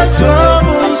pack up my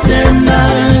troubles and I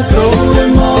throw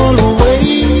them all away.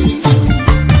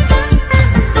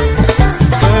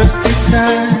 First this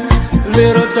time,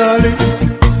 little darling,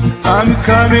 I'm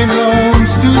coming home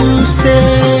to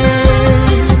stay.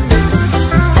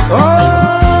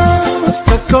 Oh,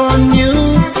 stuck on you.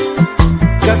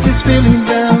 Got this feeling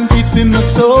down deep in my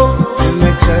soul, and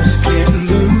I just can't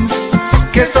lose.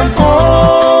 Guess I'm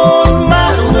on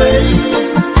my way.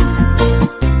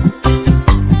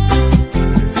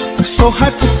 So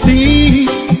hard to see,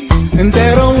 and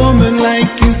that a woman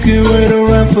like you could wait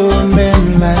around for a man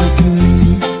like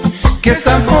me. Guess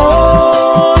I'm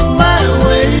on my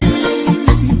way.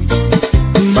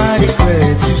 Mighty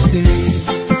glad you stayed.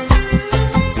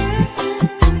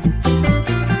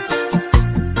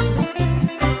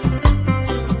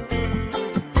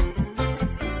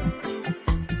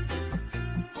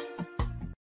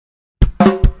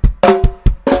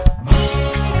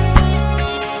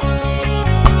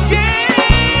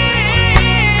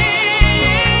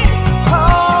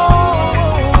 Oh,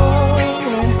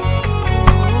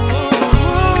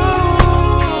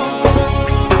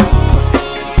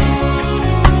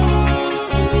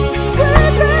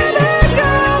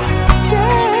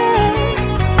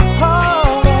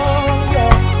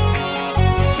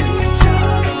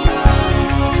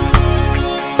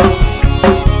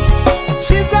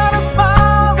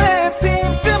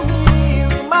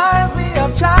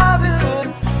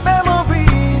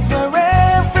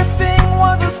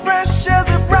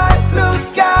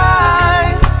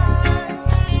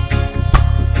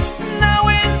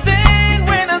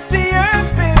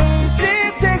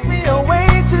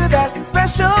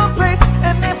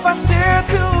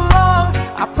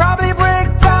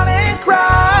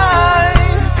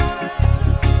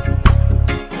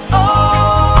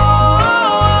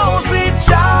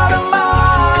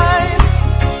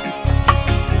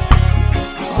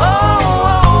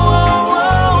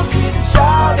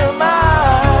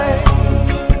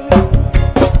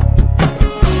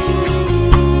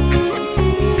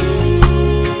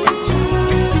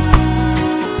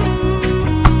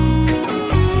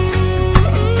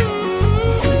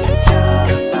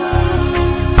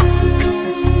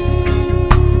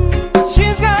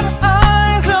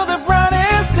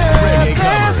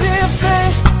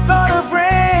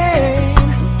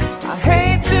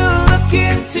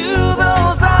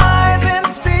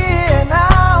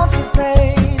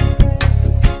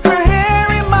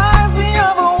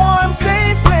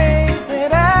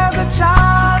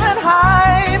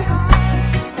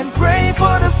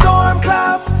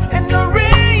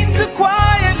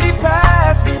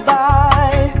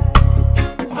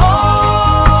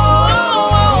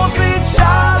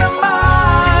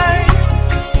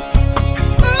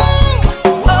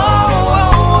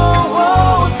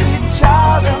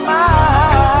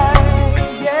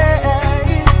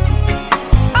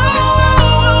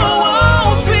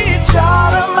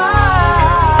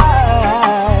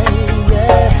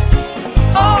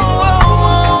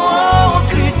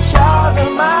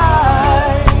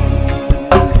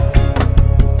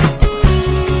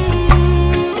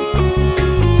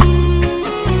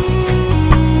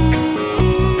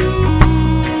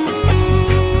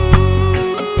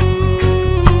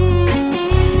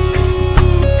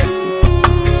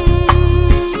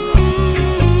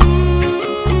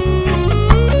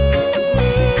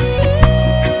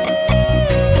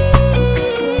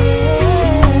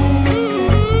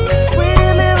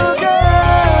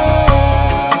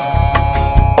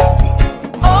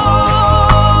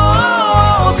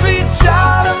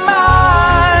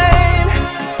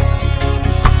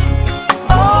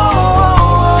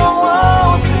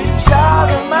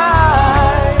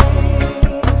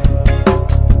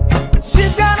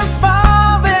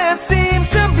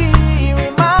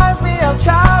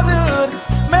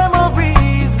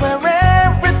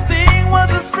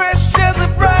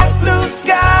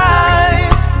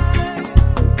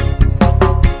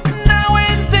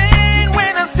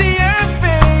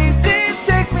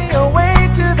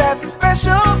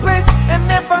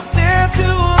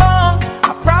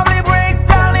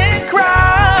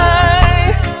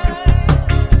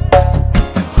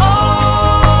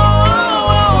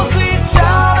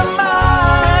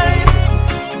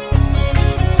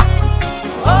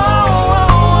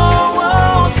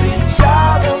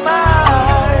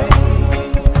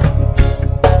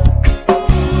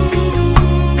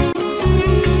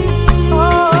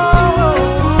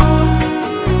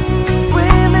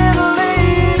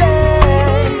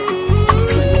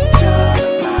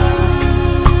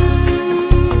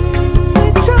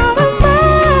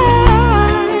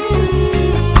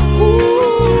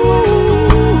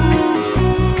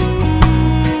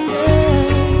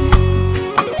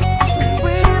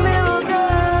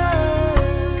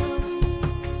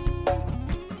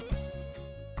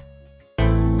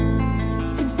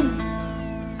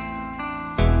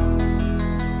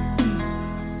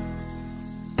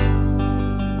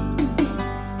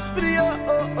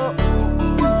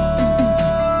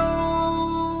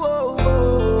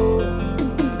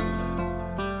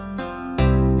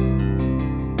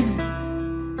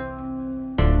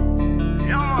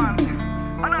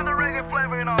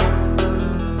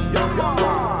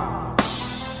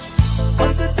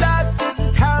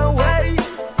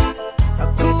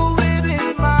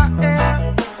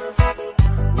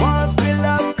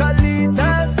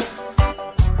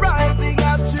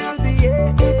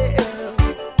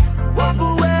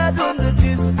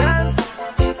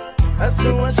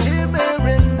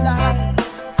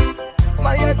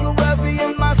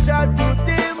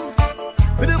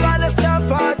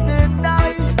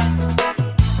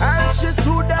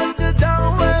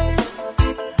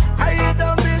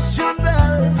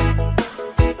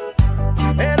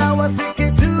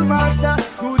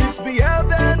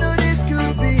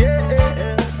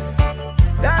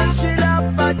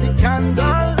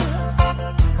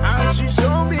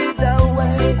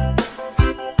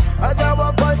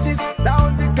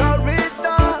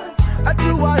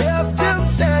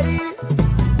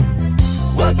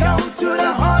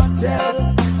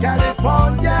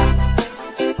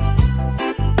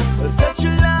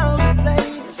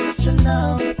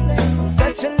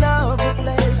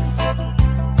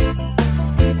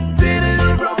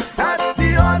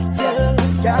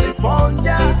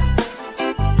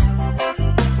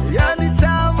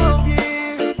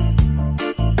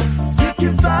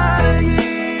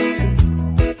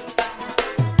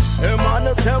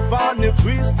 put up on the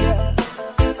freestyle.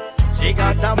 She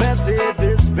got a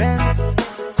Mercedes Benz.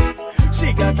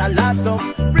 She got a lot of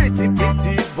pretty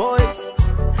boys.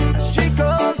 She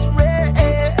goes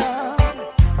rare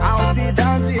out the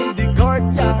dance in the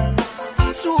courtyard.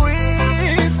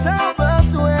 Sweet summer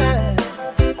sweat.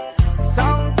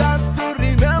 Some dance to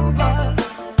remember,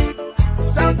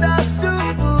 some dance to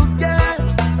forget.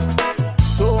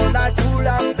 So I pull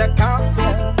up the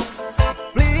counter.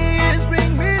 Please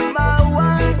bring me my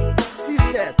wine. He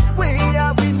said, we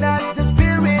are in at the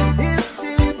spirit. This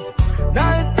is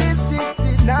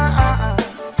 1969.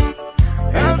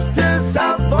 And still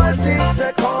some voices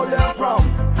are calling from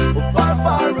far,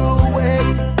 far away.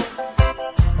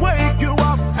 Wake you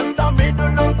up in the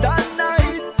middle of the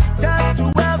night, just to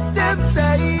have them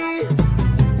say,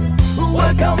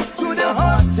 welcome to the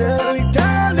hotel in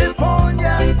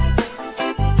California.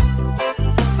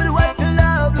 But what a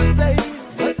lovely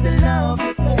place, what a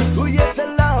lovely place. Oh yes, a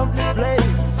lovely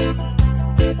place.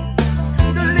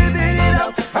 They're living it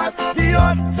up at the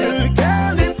hotel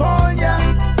California.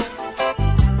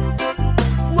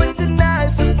 What a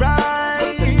nice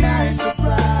surprise, what a nice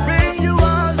surprise. Bring you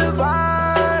all the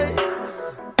vibes.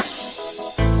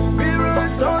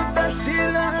 Mirrors on the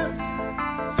ceiling,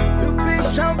 you be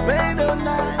champagne all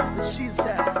night. She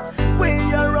said, we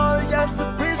are all just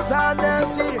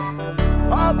prisoners here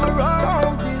of our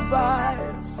own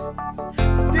device.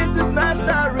 Did the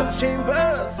master of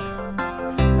chambers,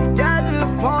 the gather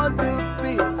for the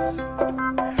peace.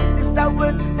 Is that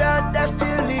what they're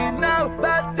still in now,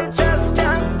 but they just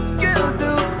can't get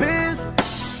the peace.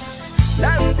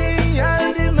 Last thing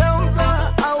I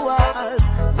remember, I was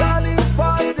running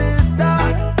for the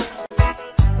dark.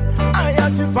 I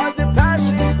had to find the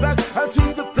passions back to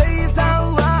the place I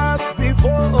was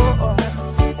before.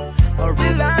 I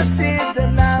realized that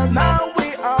now we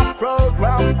are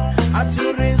programmed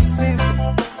to receive.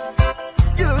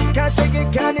 You can shake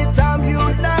it anytime you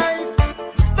like,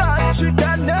 but you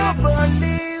can never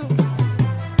leave.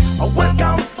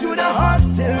 Welcome to the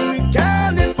hotel in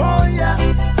California.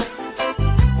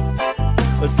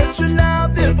 Such a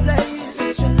lovely place,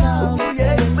 such a lovely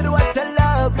place. But what a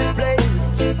lovely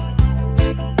place.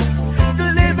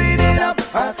 Living it up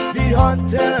at the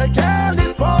hotel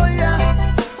California.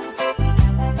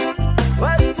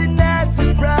 What a nice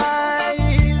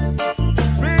surprise.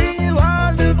 Bring you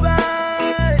all the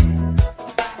vibes.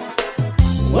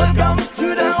 Welcome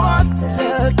to the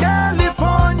hotel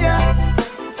California.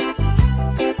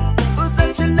 Oh,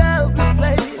 such a lovely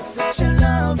place, such a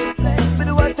lovely place. But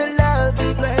what a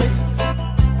lovely place.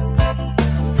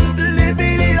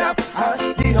 Living it up at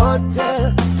the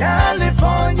hotel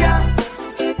California.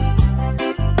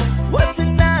 What a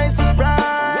nice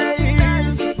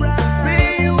surprise.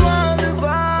 Bring you all the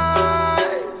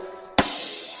vibes.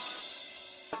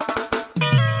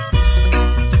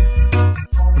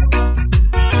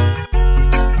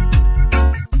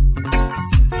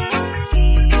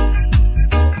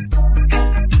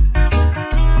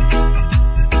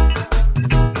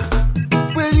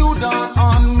 Well, you down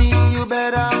on me, you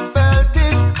better felt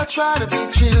it. I try to be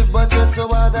chill, but you're so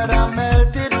hard that I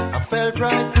melted. I felt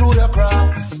right through the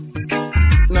cracks.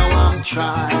 Now I'm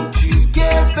trying to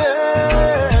get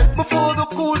back before the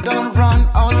cool down run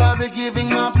out. I'll be giving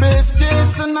my best,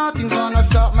 yes, and nothing's gonna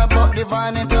stop me but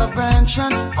divine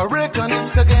intervention. I reckon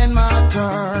it's again my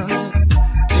turn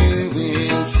to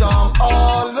win some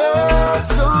all learn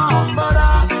some, but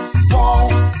I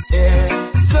won't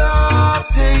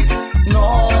hesitate no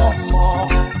more,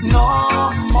 no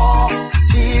more.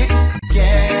 It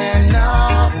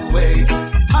cannot wait.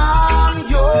 I'm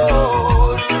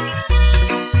yours.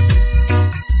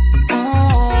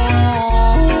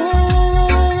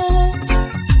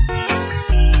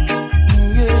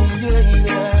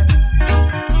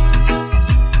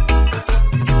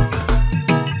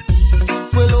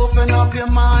 Well, open up your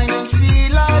mind and see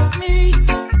like me.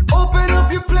 Open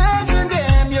up your plans and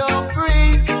damn, you're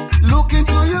free. Look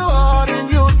into your heart and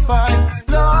you'll find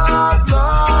love,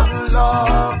 love,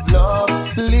 love, love.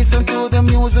 Listen to the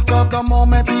music of the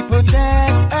moment, people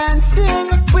dance and sing.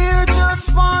 We're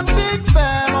just one big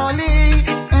family,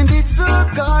 and it's a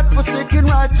God-forsaken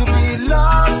right to be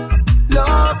loved.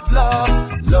 Love,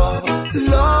 love, love,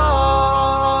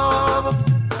 love.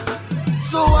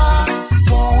 So I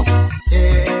won't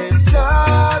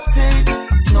hesitate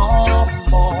no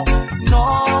more,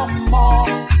 no more.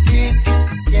 It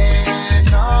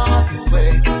cannot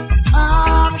wait.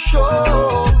 I'm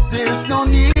sure there's no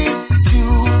need to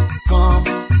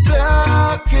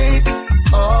complicate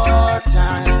our time.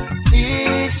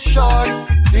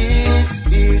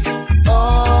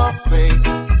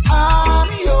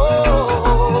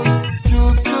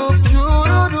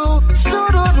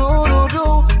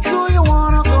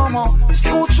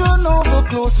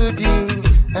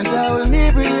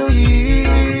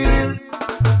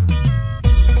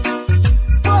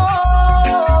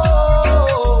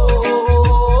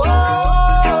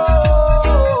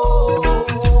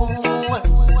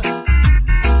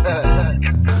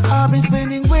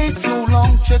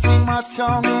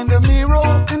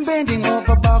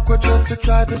 to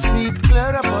try to see it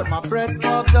clearer, but my breath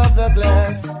fogged up the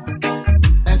glass.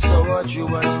 And so what you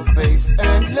want to face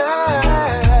and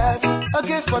laugh. I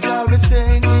guess what I'll be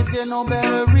saying is there no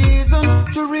better reason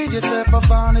to rid yourself of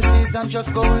vanities and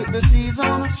just go with the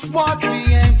season. It's what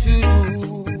we aim to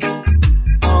do.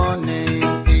 Our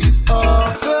name is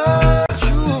our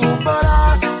virtue, but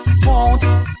I won't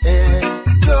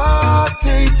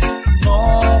hesitate no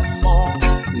more,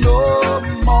 no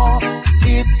more.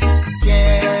 It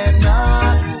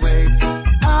cannot wait,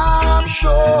 I'm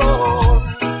sure,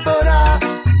 but I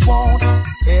won't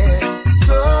hesitate.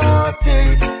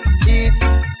 It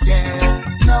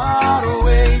cannot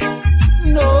wait,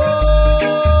 no.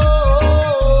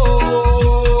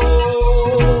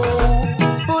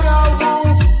 But I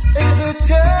won't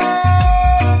hesitate,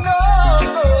 no.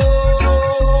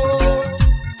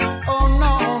 Oh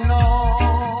no, no,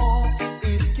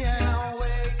 it cannot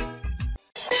wait.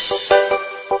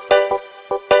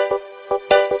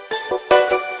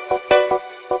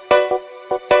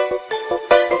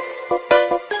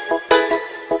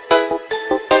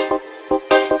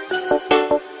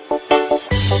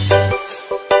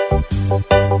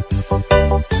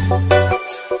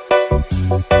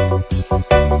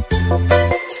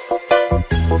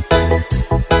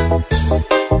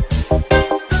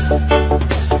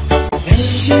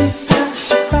 Met you by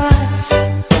surprise.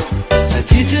 I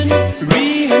didn't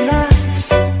realize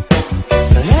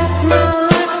that my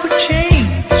life would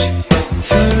change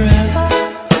forever.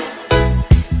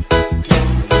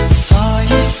 Saw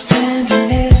you standing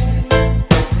there.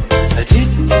 I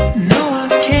didn't know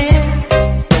I'd care.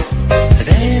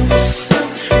 There was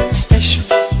something special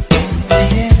in the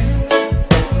air.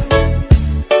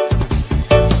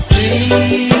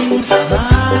 Dreams are my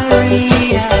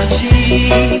reality.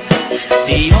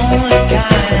 The only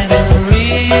kind of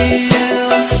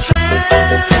real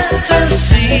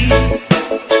fantasy.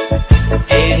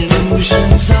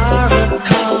 Illusions are a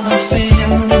common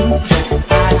thing.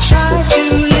 I try to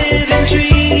live in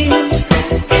dreams.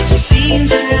 It seems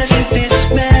as if it's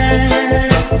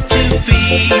meant to be.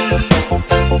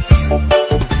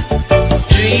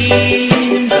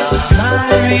 Dreams are my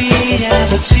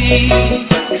reality.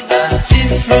 A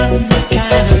different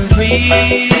kind of reality.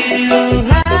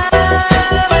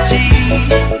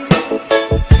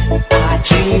 I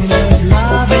dream of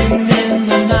loving in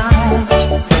the night,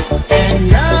 and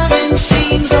loving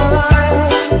seems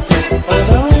alright,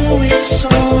 although it's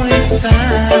only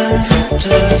fantasy.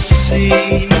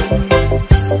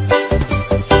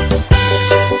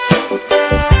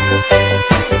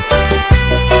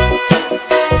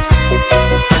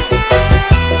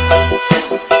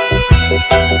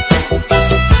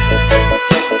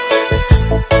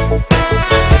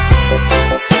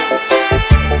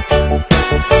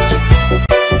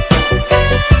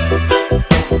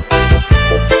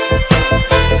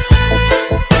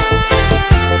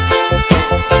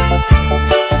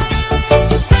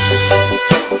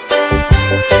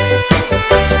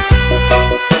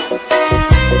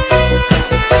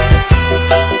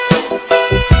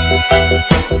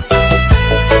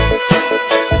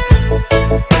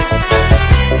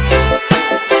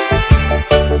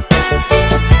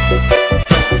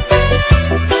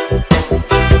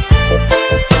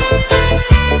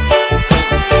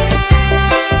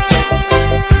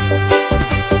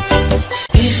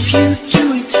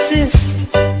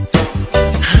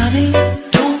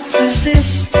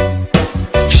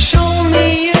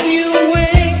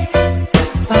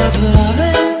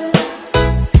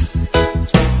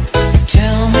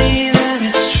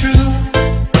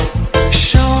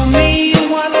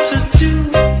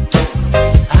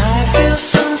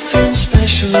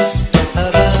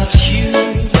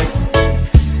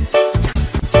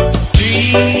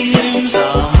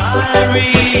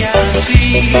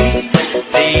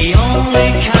 The only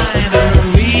kind of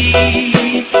reality.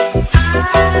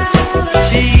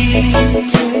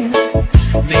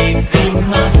 Maybe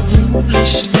my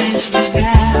foolishness is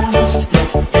past,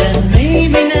 and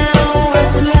maybe now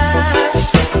at last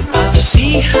I'll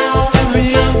see how the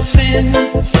real thing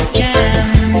can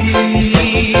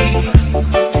be.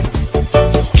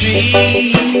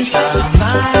 Dreams are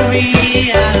my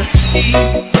reality,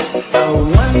 a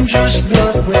wondrous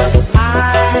world where I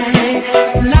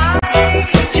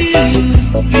like to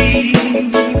be.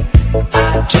 I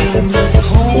dream of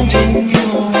holding you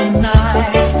all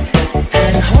night,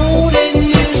 and holding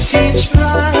you seems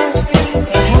right.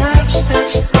 Perhaps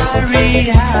that's my reality.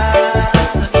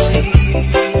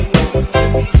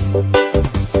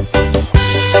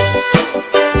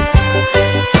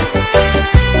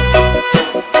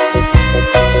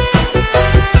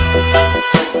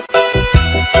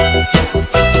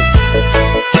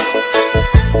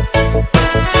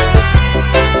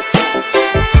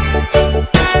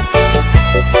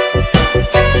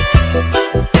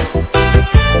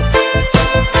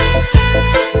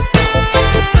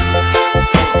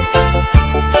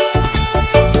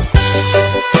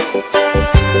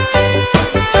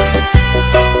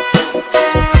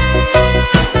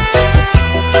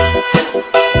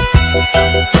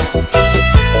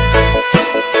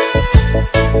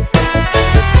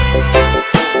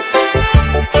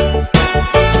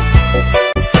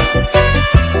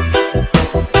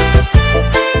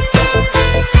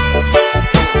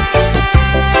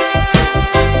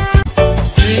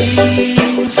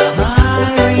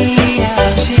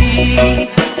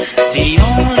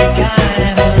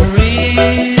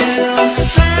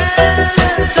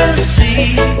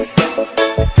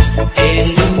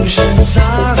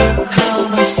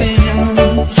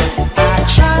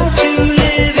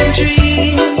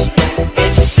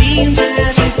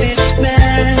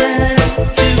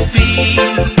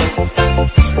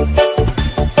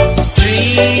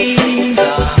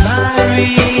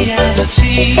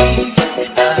 reality,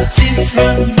 a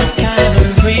different kind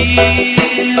of reality.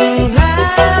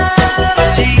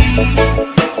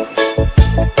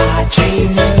 I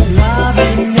dream of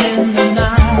loving in the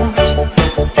night,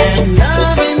 and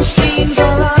loving seems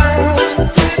alright,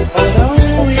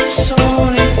 although it's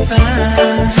only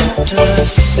fantasy.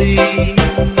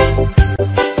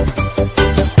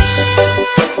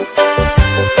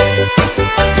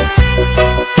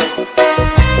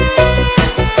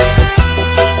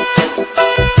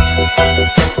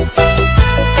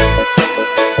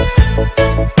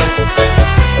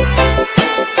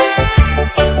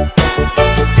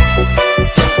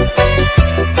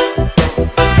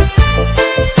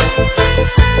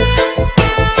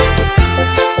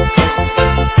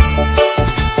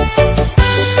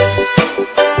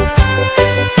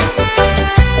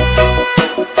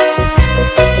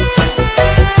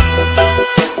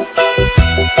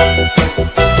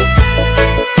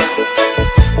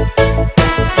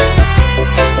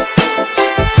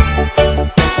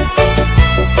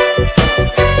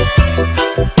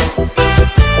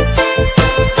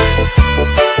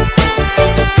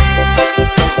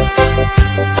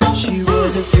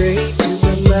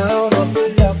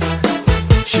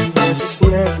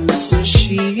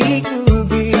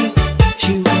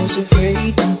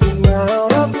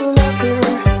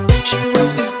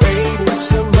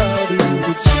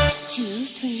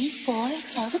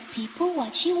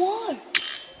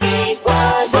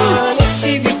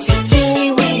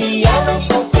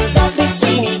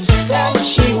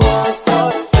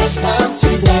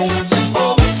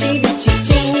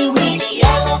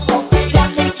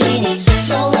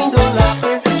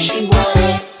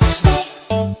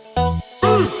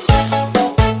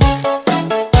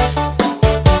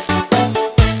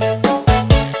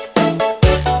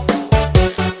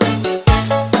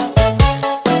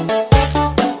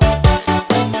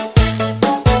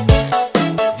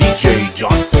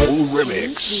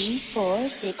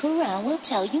 Stick around, we'll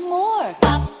tell you more.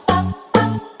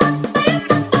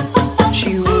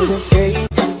 She was afraid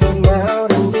to come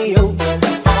out in the open,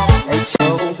 and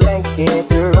so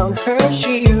blanket around her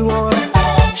she wore.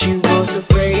 She was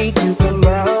afraid to come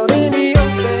out in the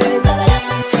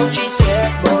open, so she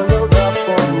sat bundled up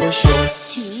on the shore.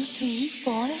 2, 3,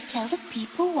 4, tell the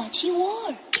people what she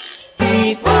wore.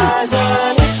 It was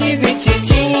an itty bitty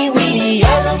teeny weeny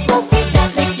yellow polka dot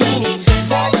bikini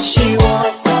that she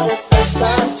wore for the first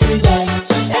time today.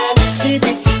 An itty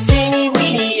bitty teeny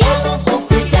weeny yellow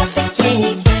polka dot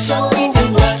bikini, so in the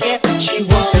blanket she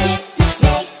wanted to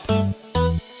stay.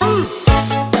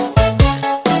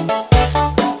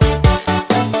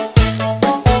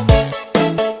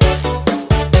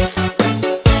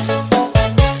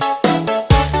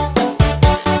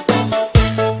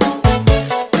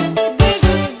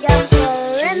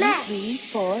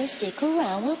 Stick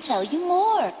around, we'll tell you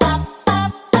more.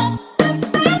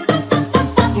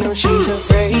 No, she's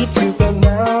afraid to come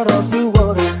out of the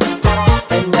water,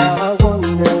 and now I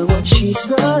wonder what she's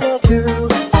gonna do.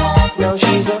 Now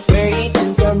she's afraid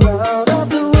to come out of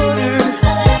the water,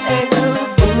 and her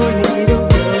poor little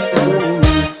girl's turning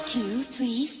me. 2,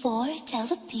 3, 4, tell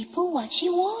the people what she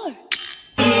wore.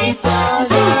 It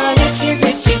was an itty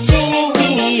bitty teeny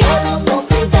weeny yellow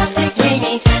polka dot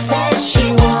bikini that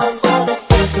she wore for the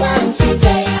first time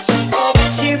today. An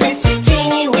itty bitty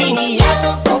teeny weeny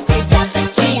yellow polka dot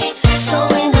bikini, so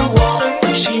in the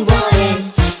water she wanted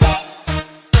to stay.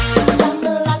 From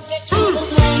the locker to the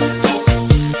blanket,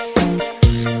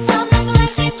 from the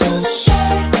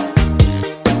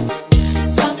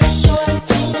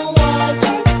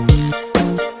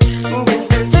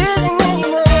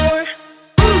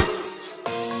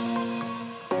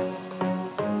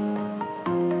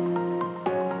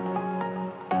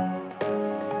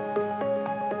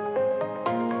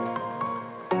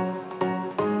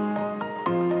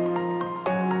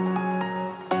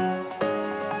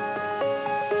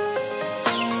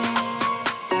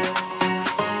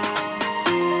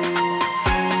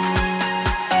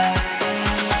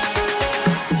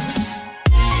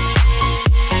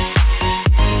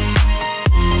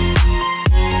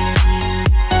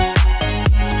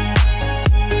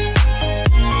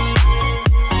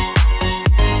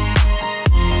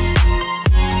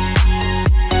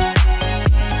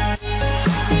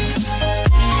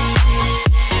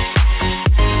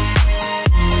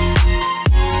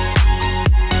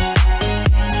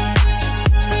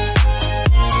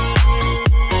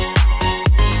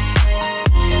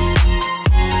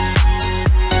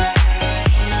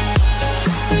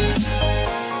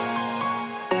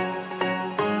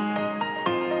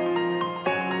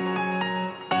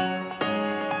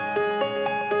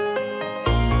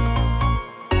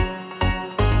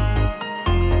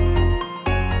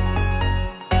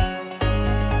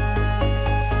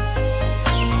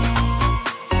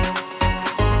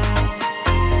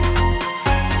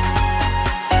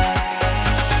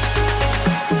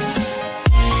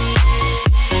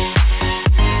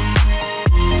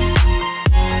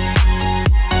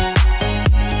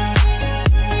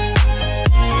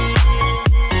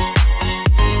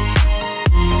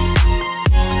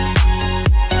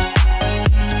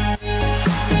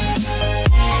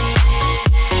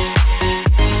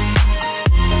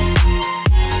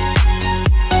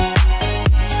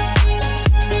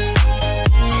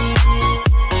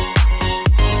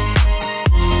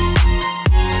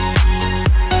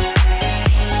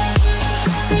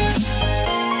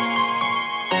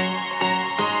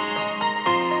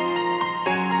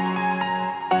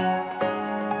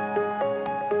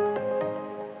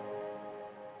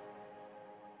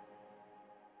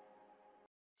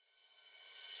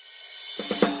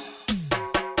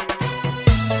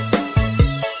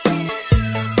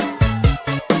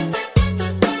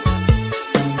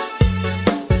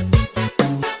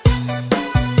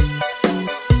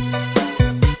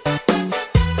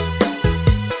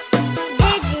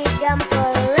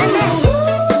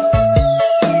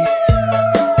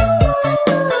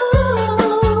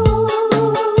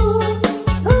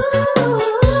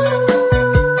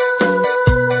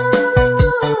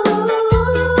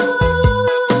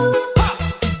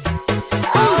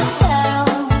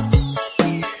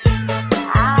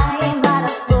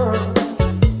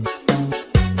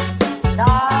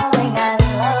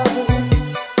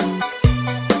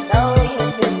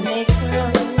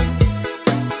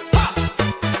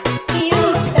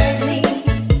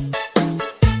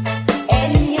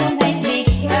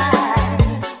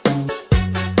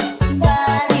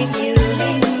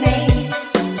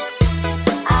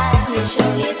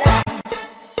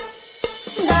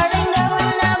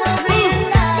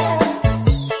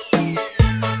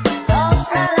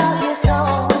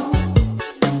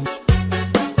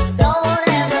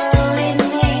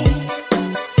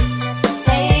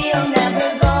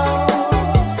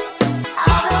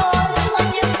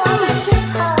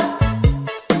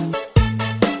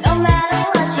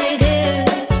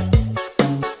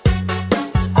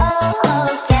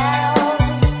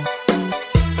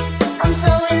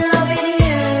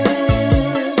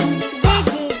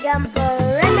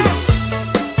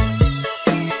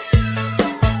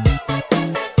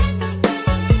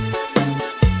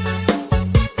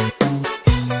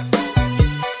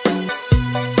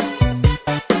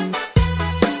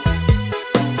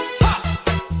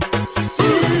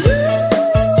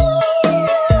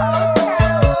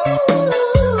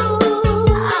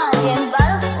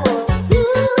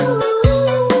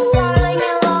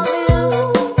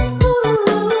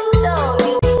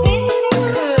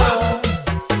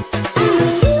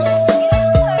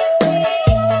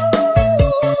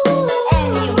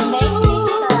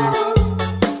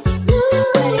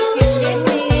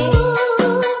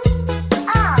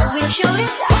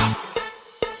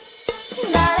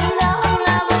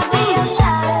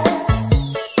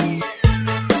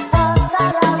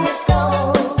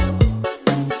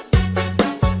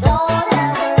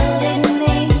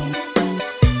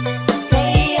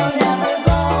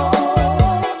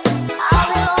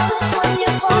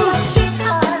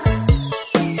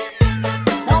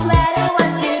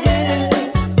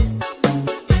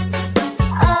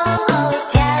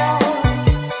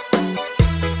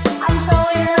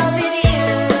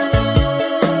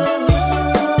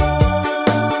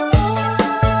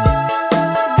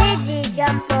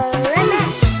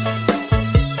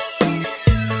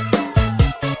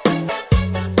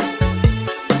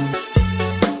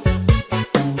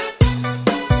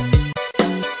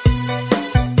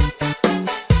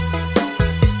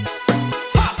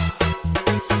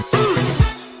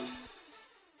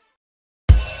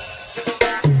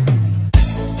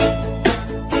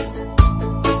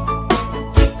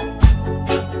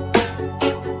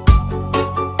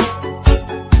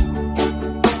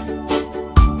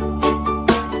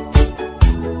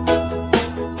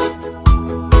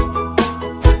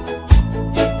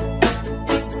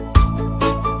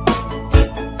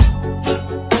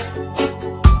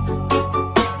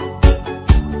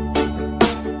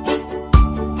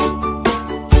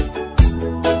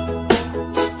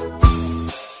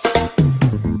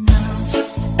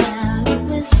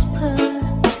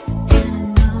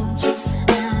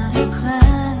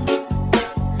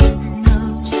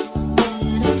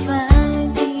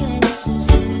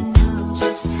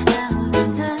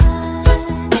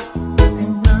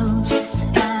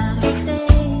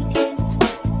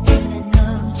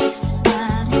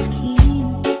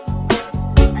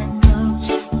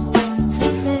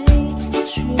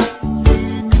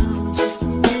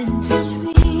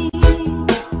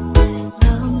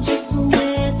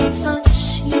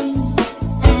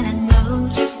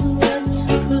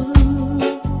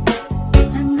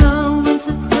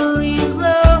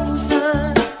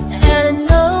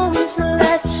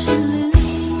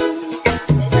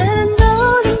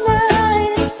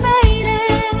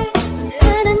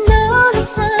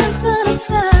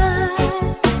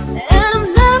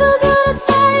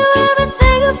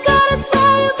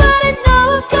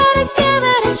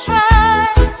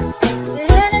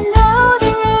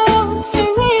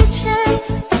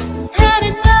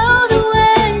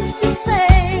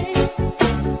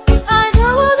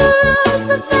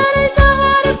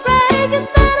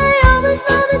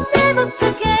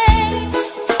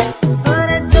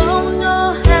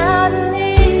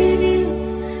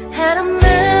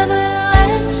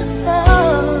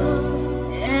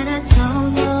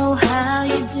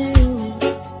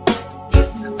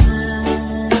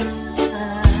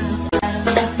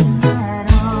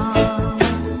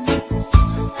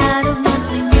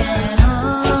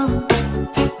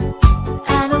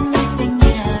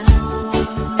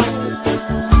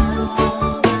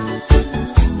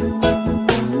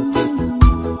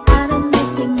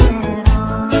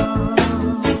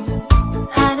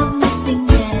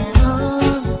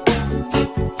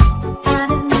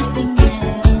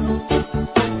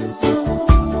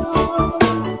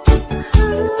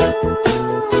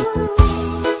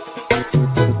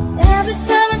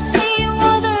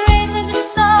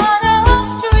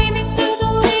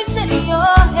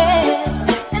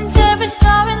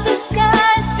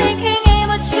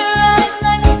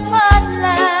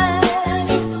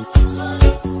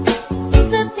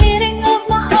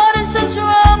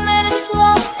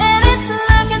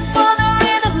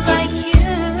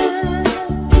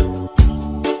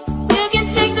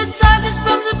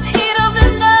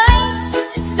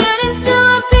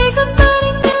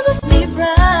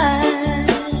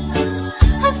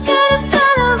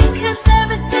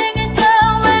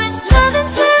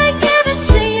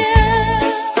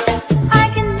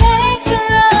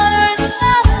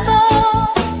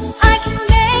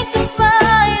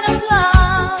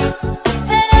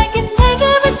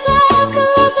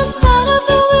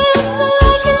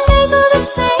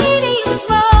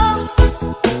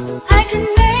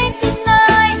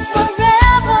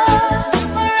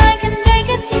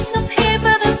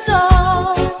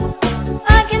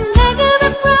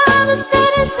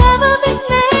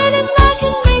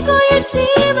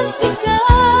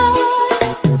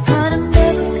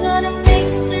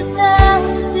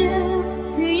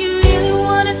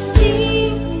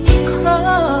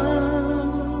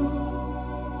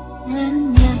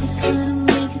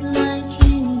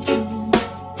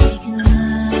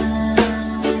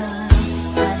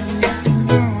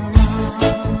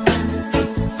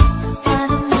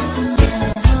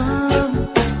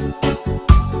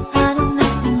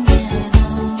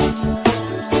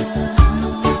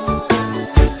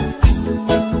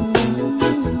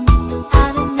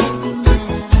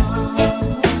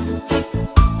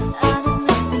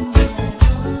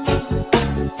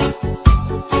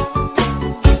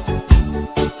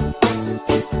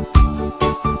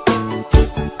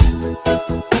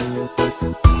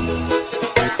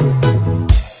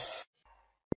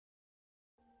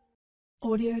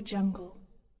Audio Jungle.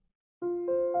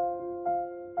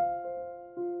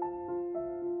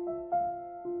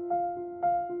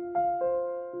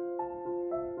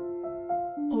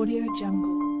 Audio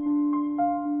Jungle.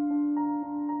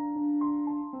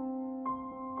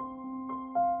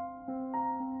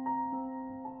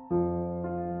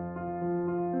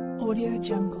 Audio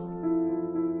Jungle.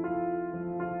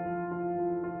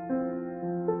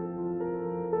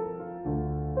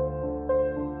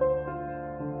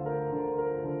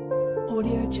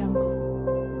 Audio Jungle.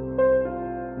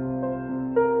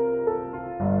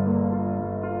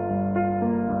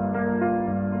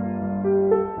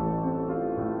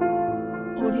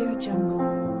 Audio Jungle.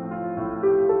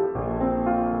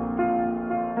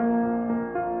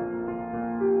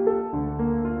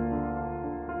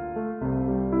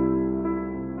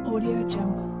 Audio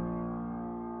Jungle.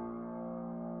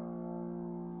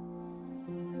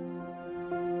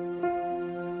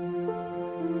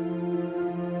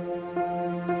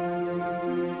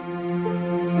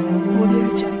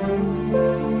 Audio Jungle. Audio Jungle.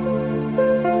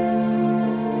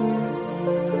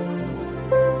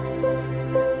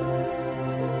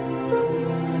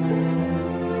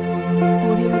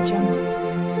 Audio Jungle.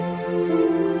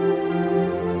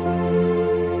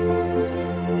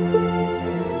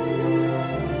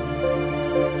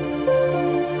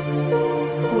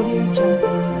 Audio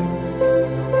Jungle.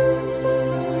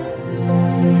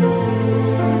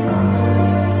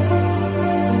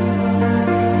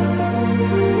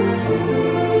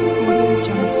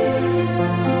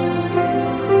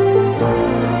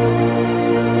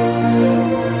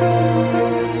 Audio Jungle.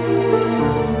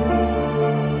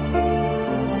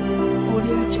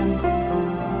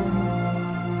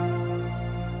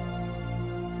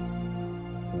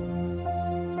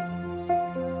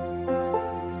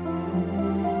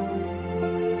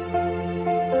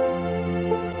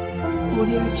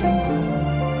 Audio Jungle.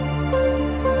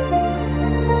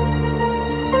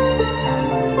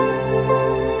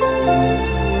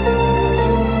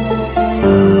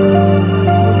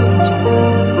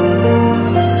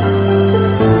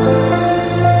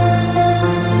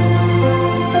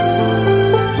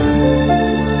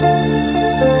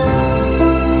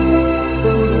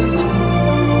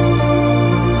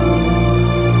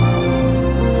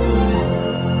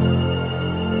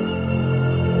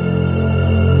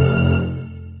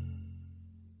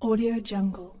 Audio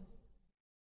Jungle.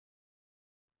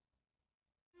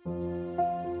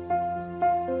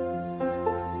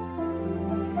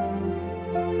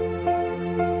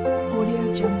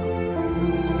 Audio Jungle.